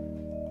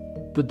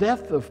 The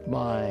death of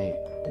my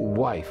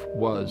wife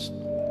was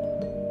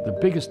the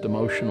biggest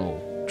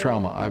emotional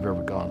trauma I've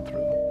ever gone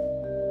through.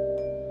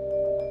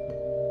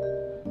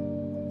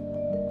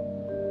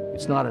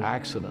 It's not an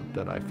accident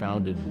that I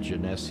founded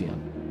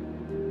Genesian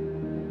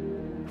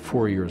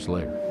 4 years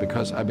later,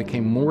 because I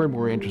became more and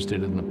more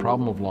interested in the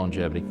problem of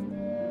longevity.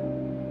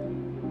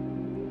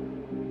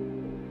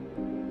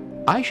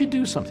 I should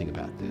do something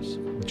about this.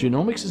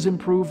 Genomics is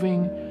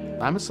improving.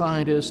 I'm a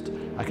scientist.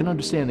 I can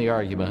understand the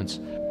arguments.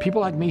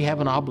 People like me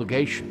have an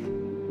obligation.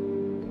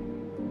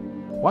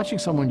 Watching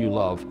someone you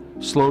love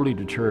slowly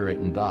deteriorate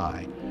and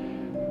die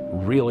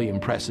really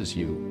impresses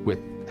you with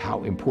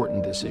how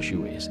important this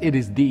issue is. It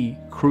is the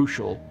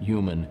crucial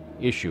human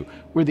issue.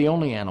 We're the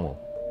only animal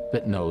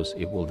that knows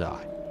it will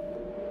die.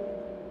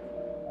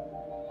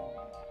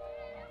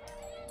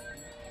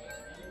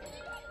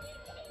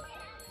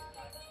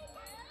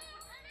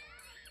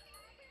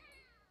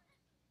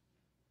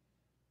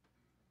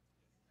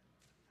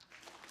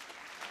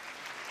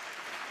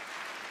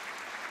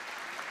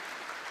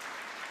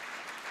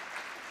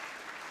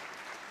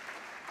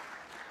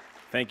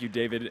 Thank you,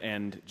 David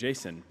and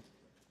Jason.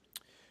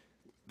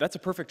 That's a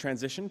perfect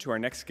transition to our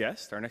next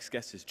guest. Our next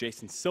guest is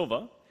Jason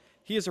Silva.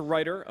 He is a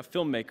writer, a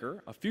filmmaker,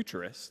 a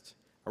futurist,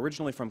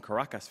 originally from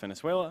Caracas,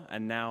 Venezuela,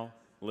 and now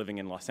living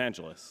in Los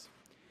Angeles.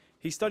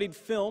 He studied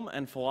film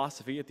and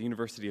philosophy at the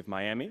University of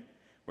Miami,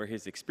 where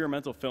his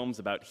experimental films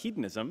about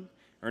hedonism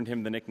earned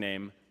him the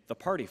nickname the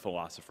Party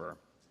Philosopher.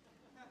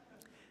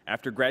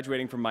 After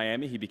graduating from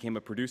Miami, he became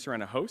a producer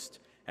and a host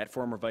at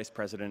former Vice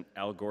President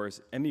Al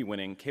Gore's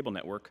Emmy-winning cable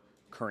network,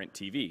 Current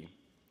TV.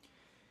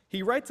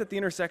 He writes at the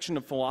intersection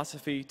of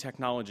philosophy,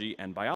 technology, and biology.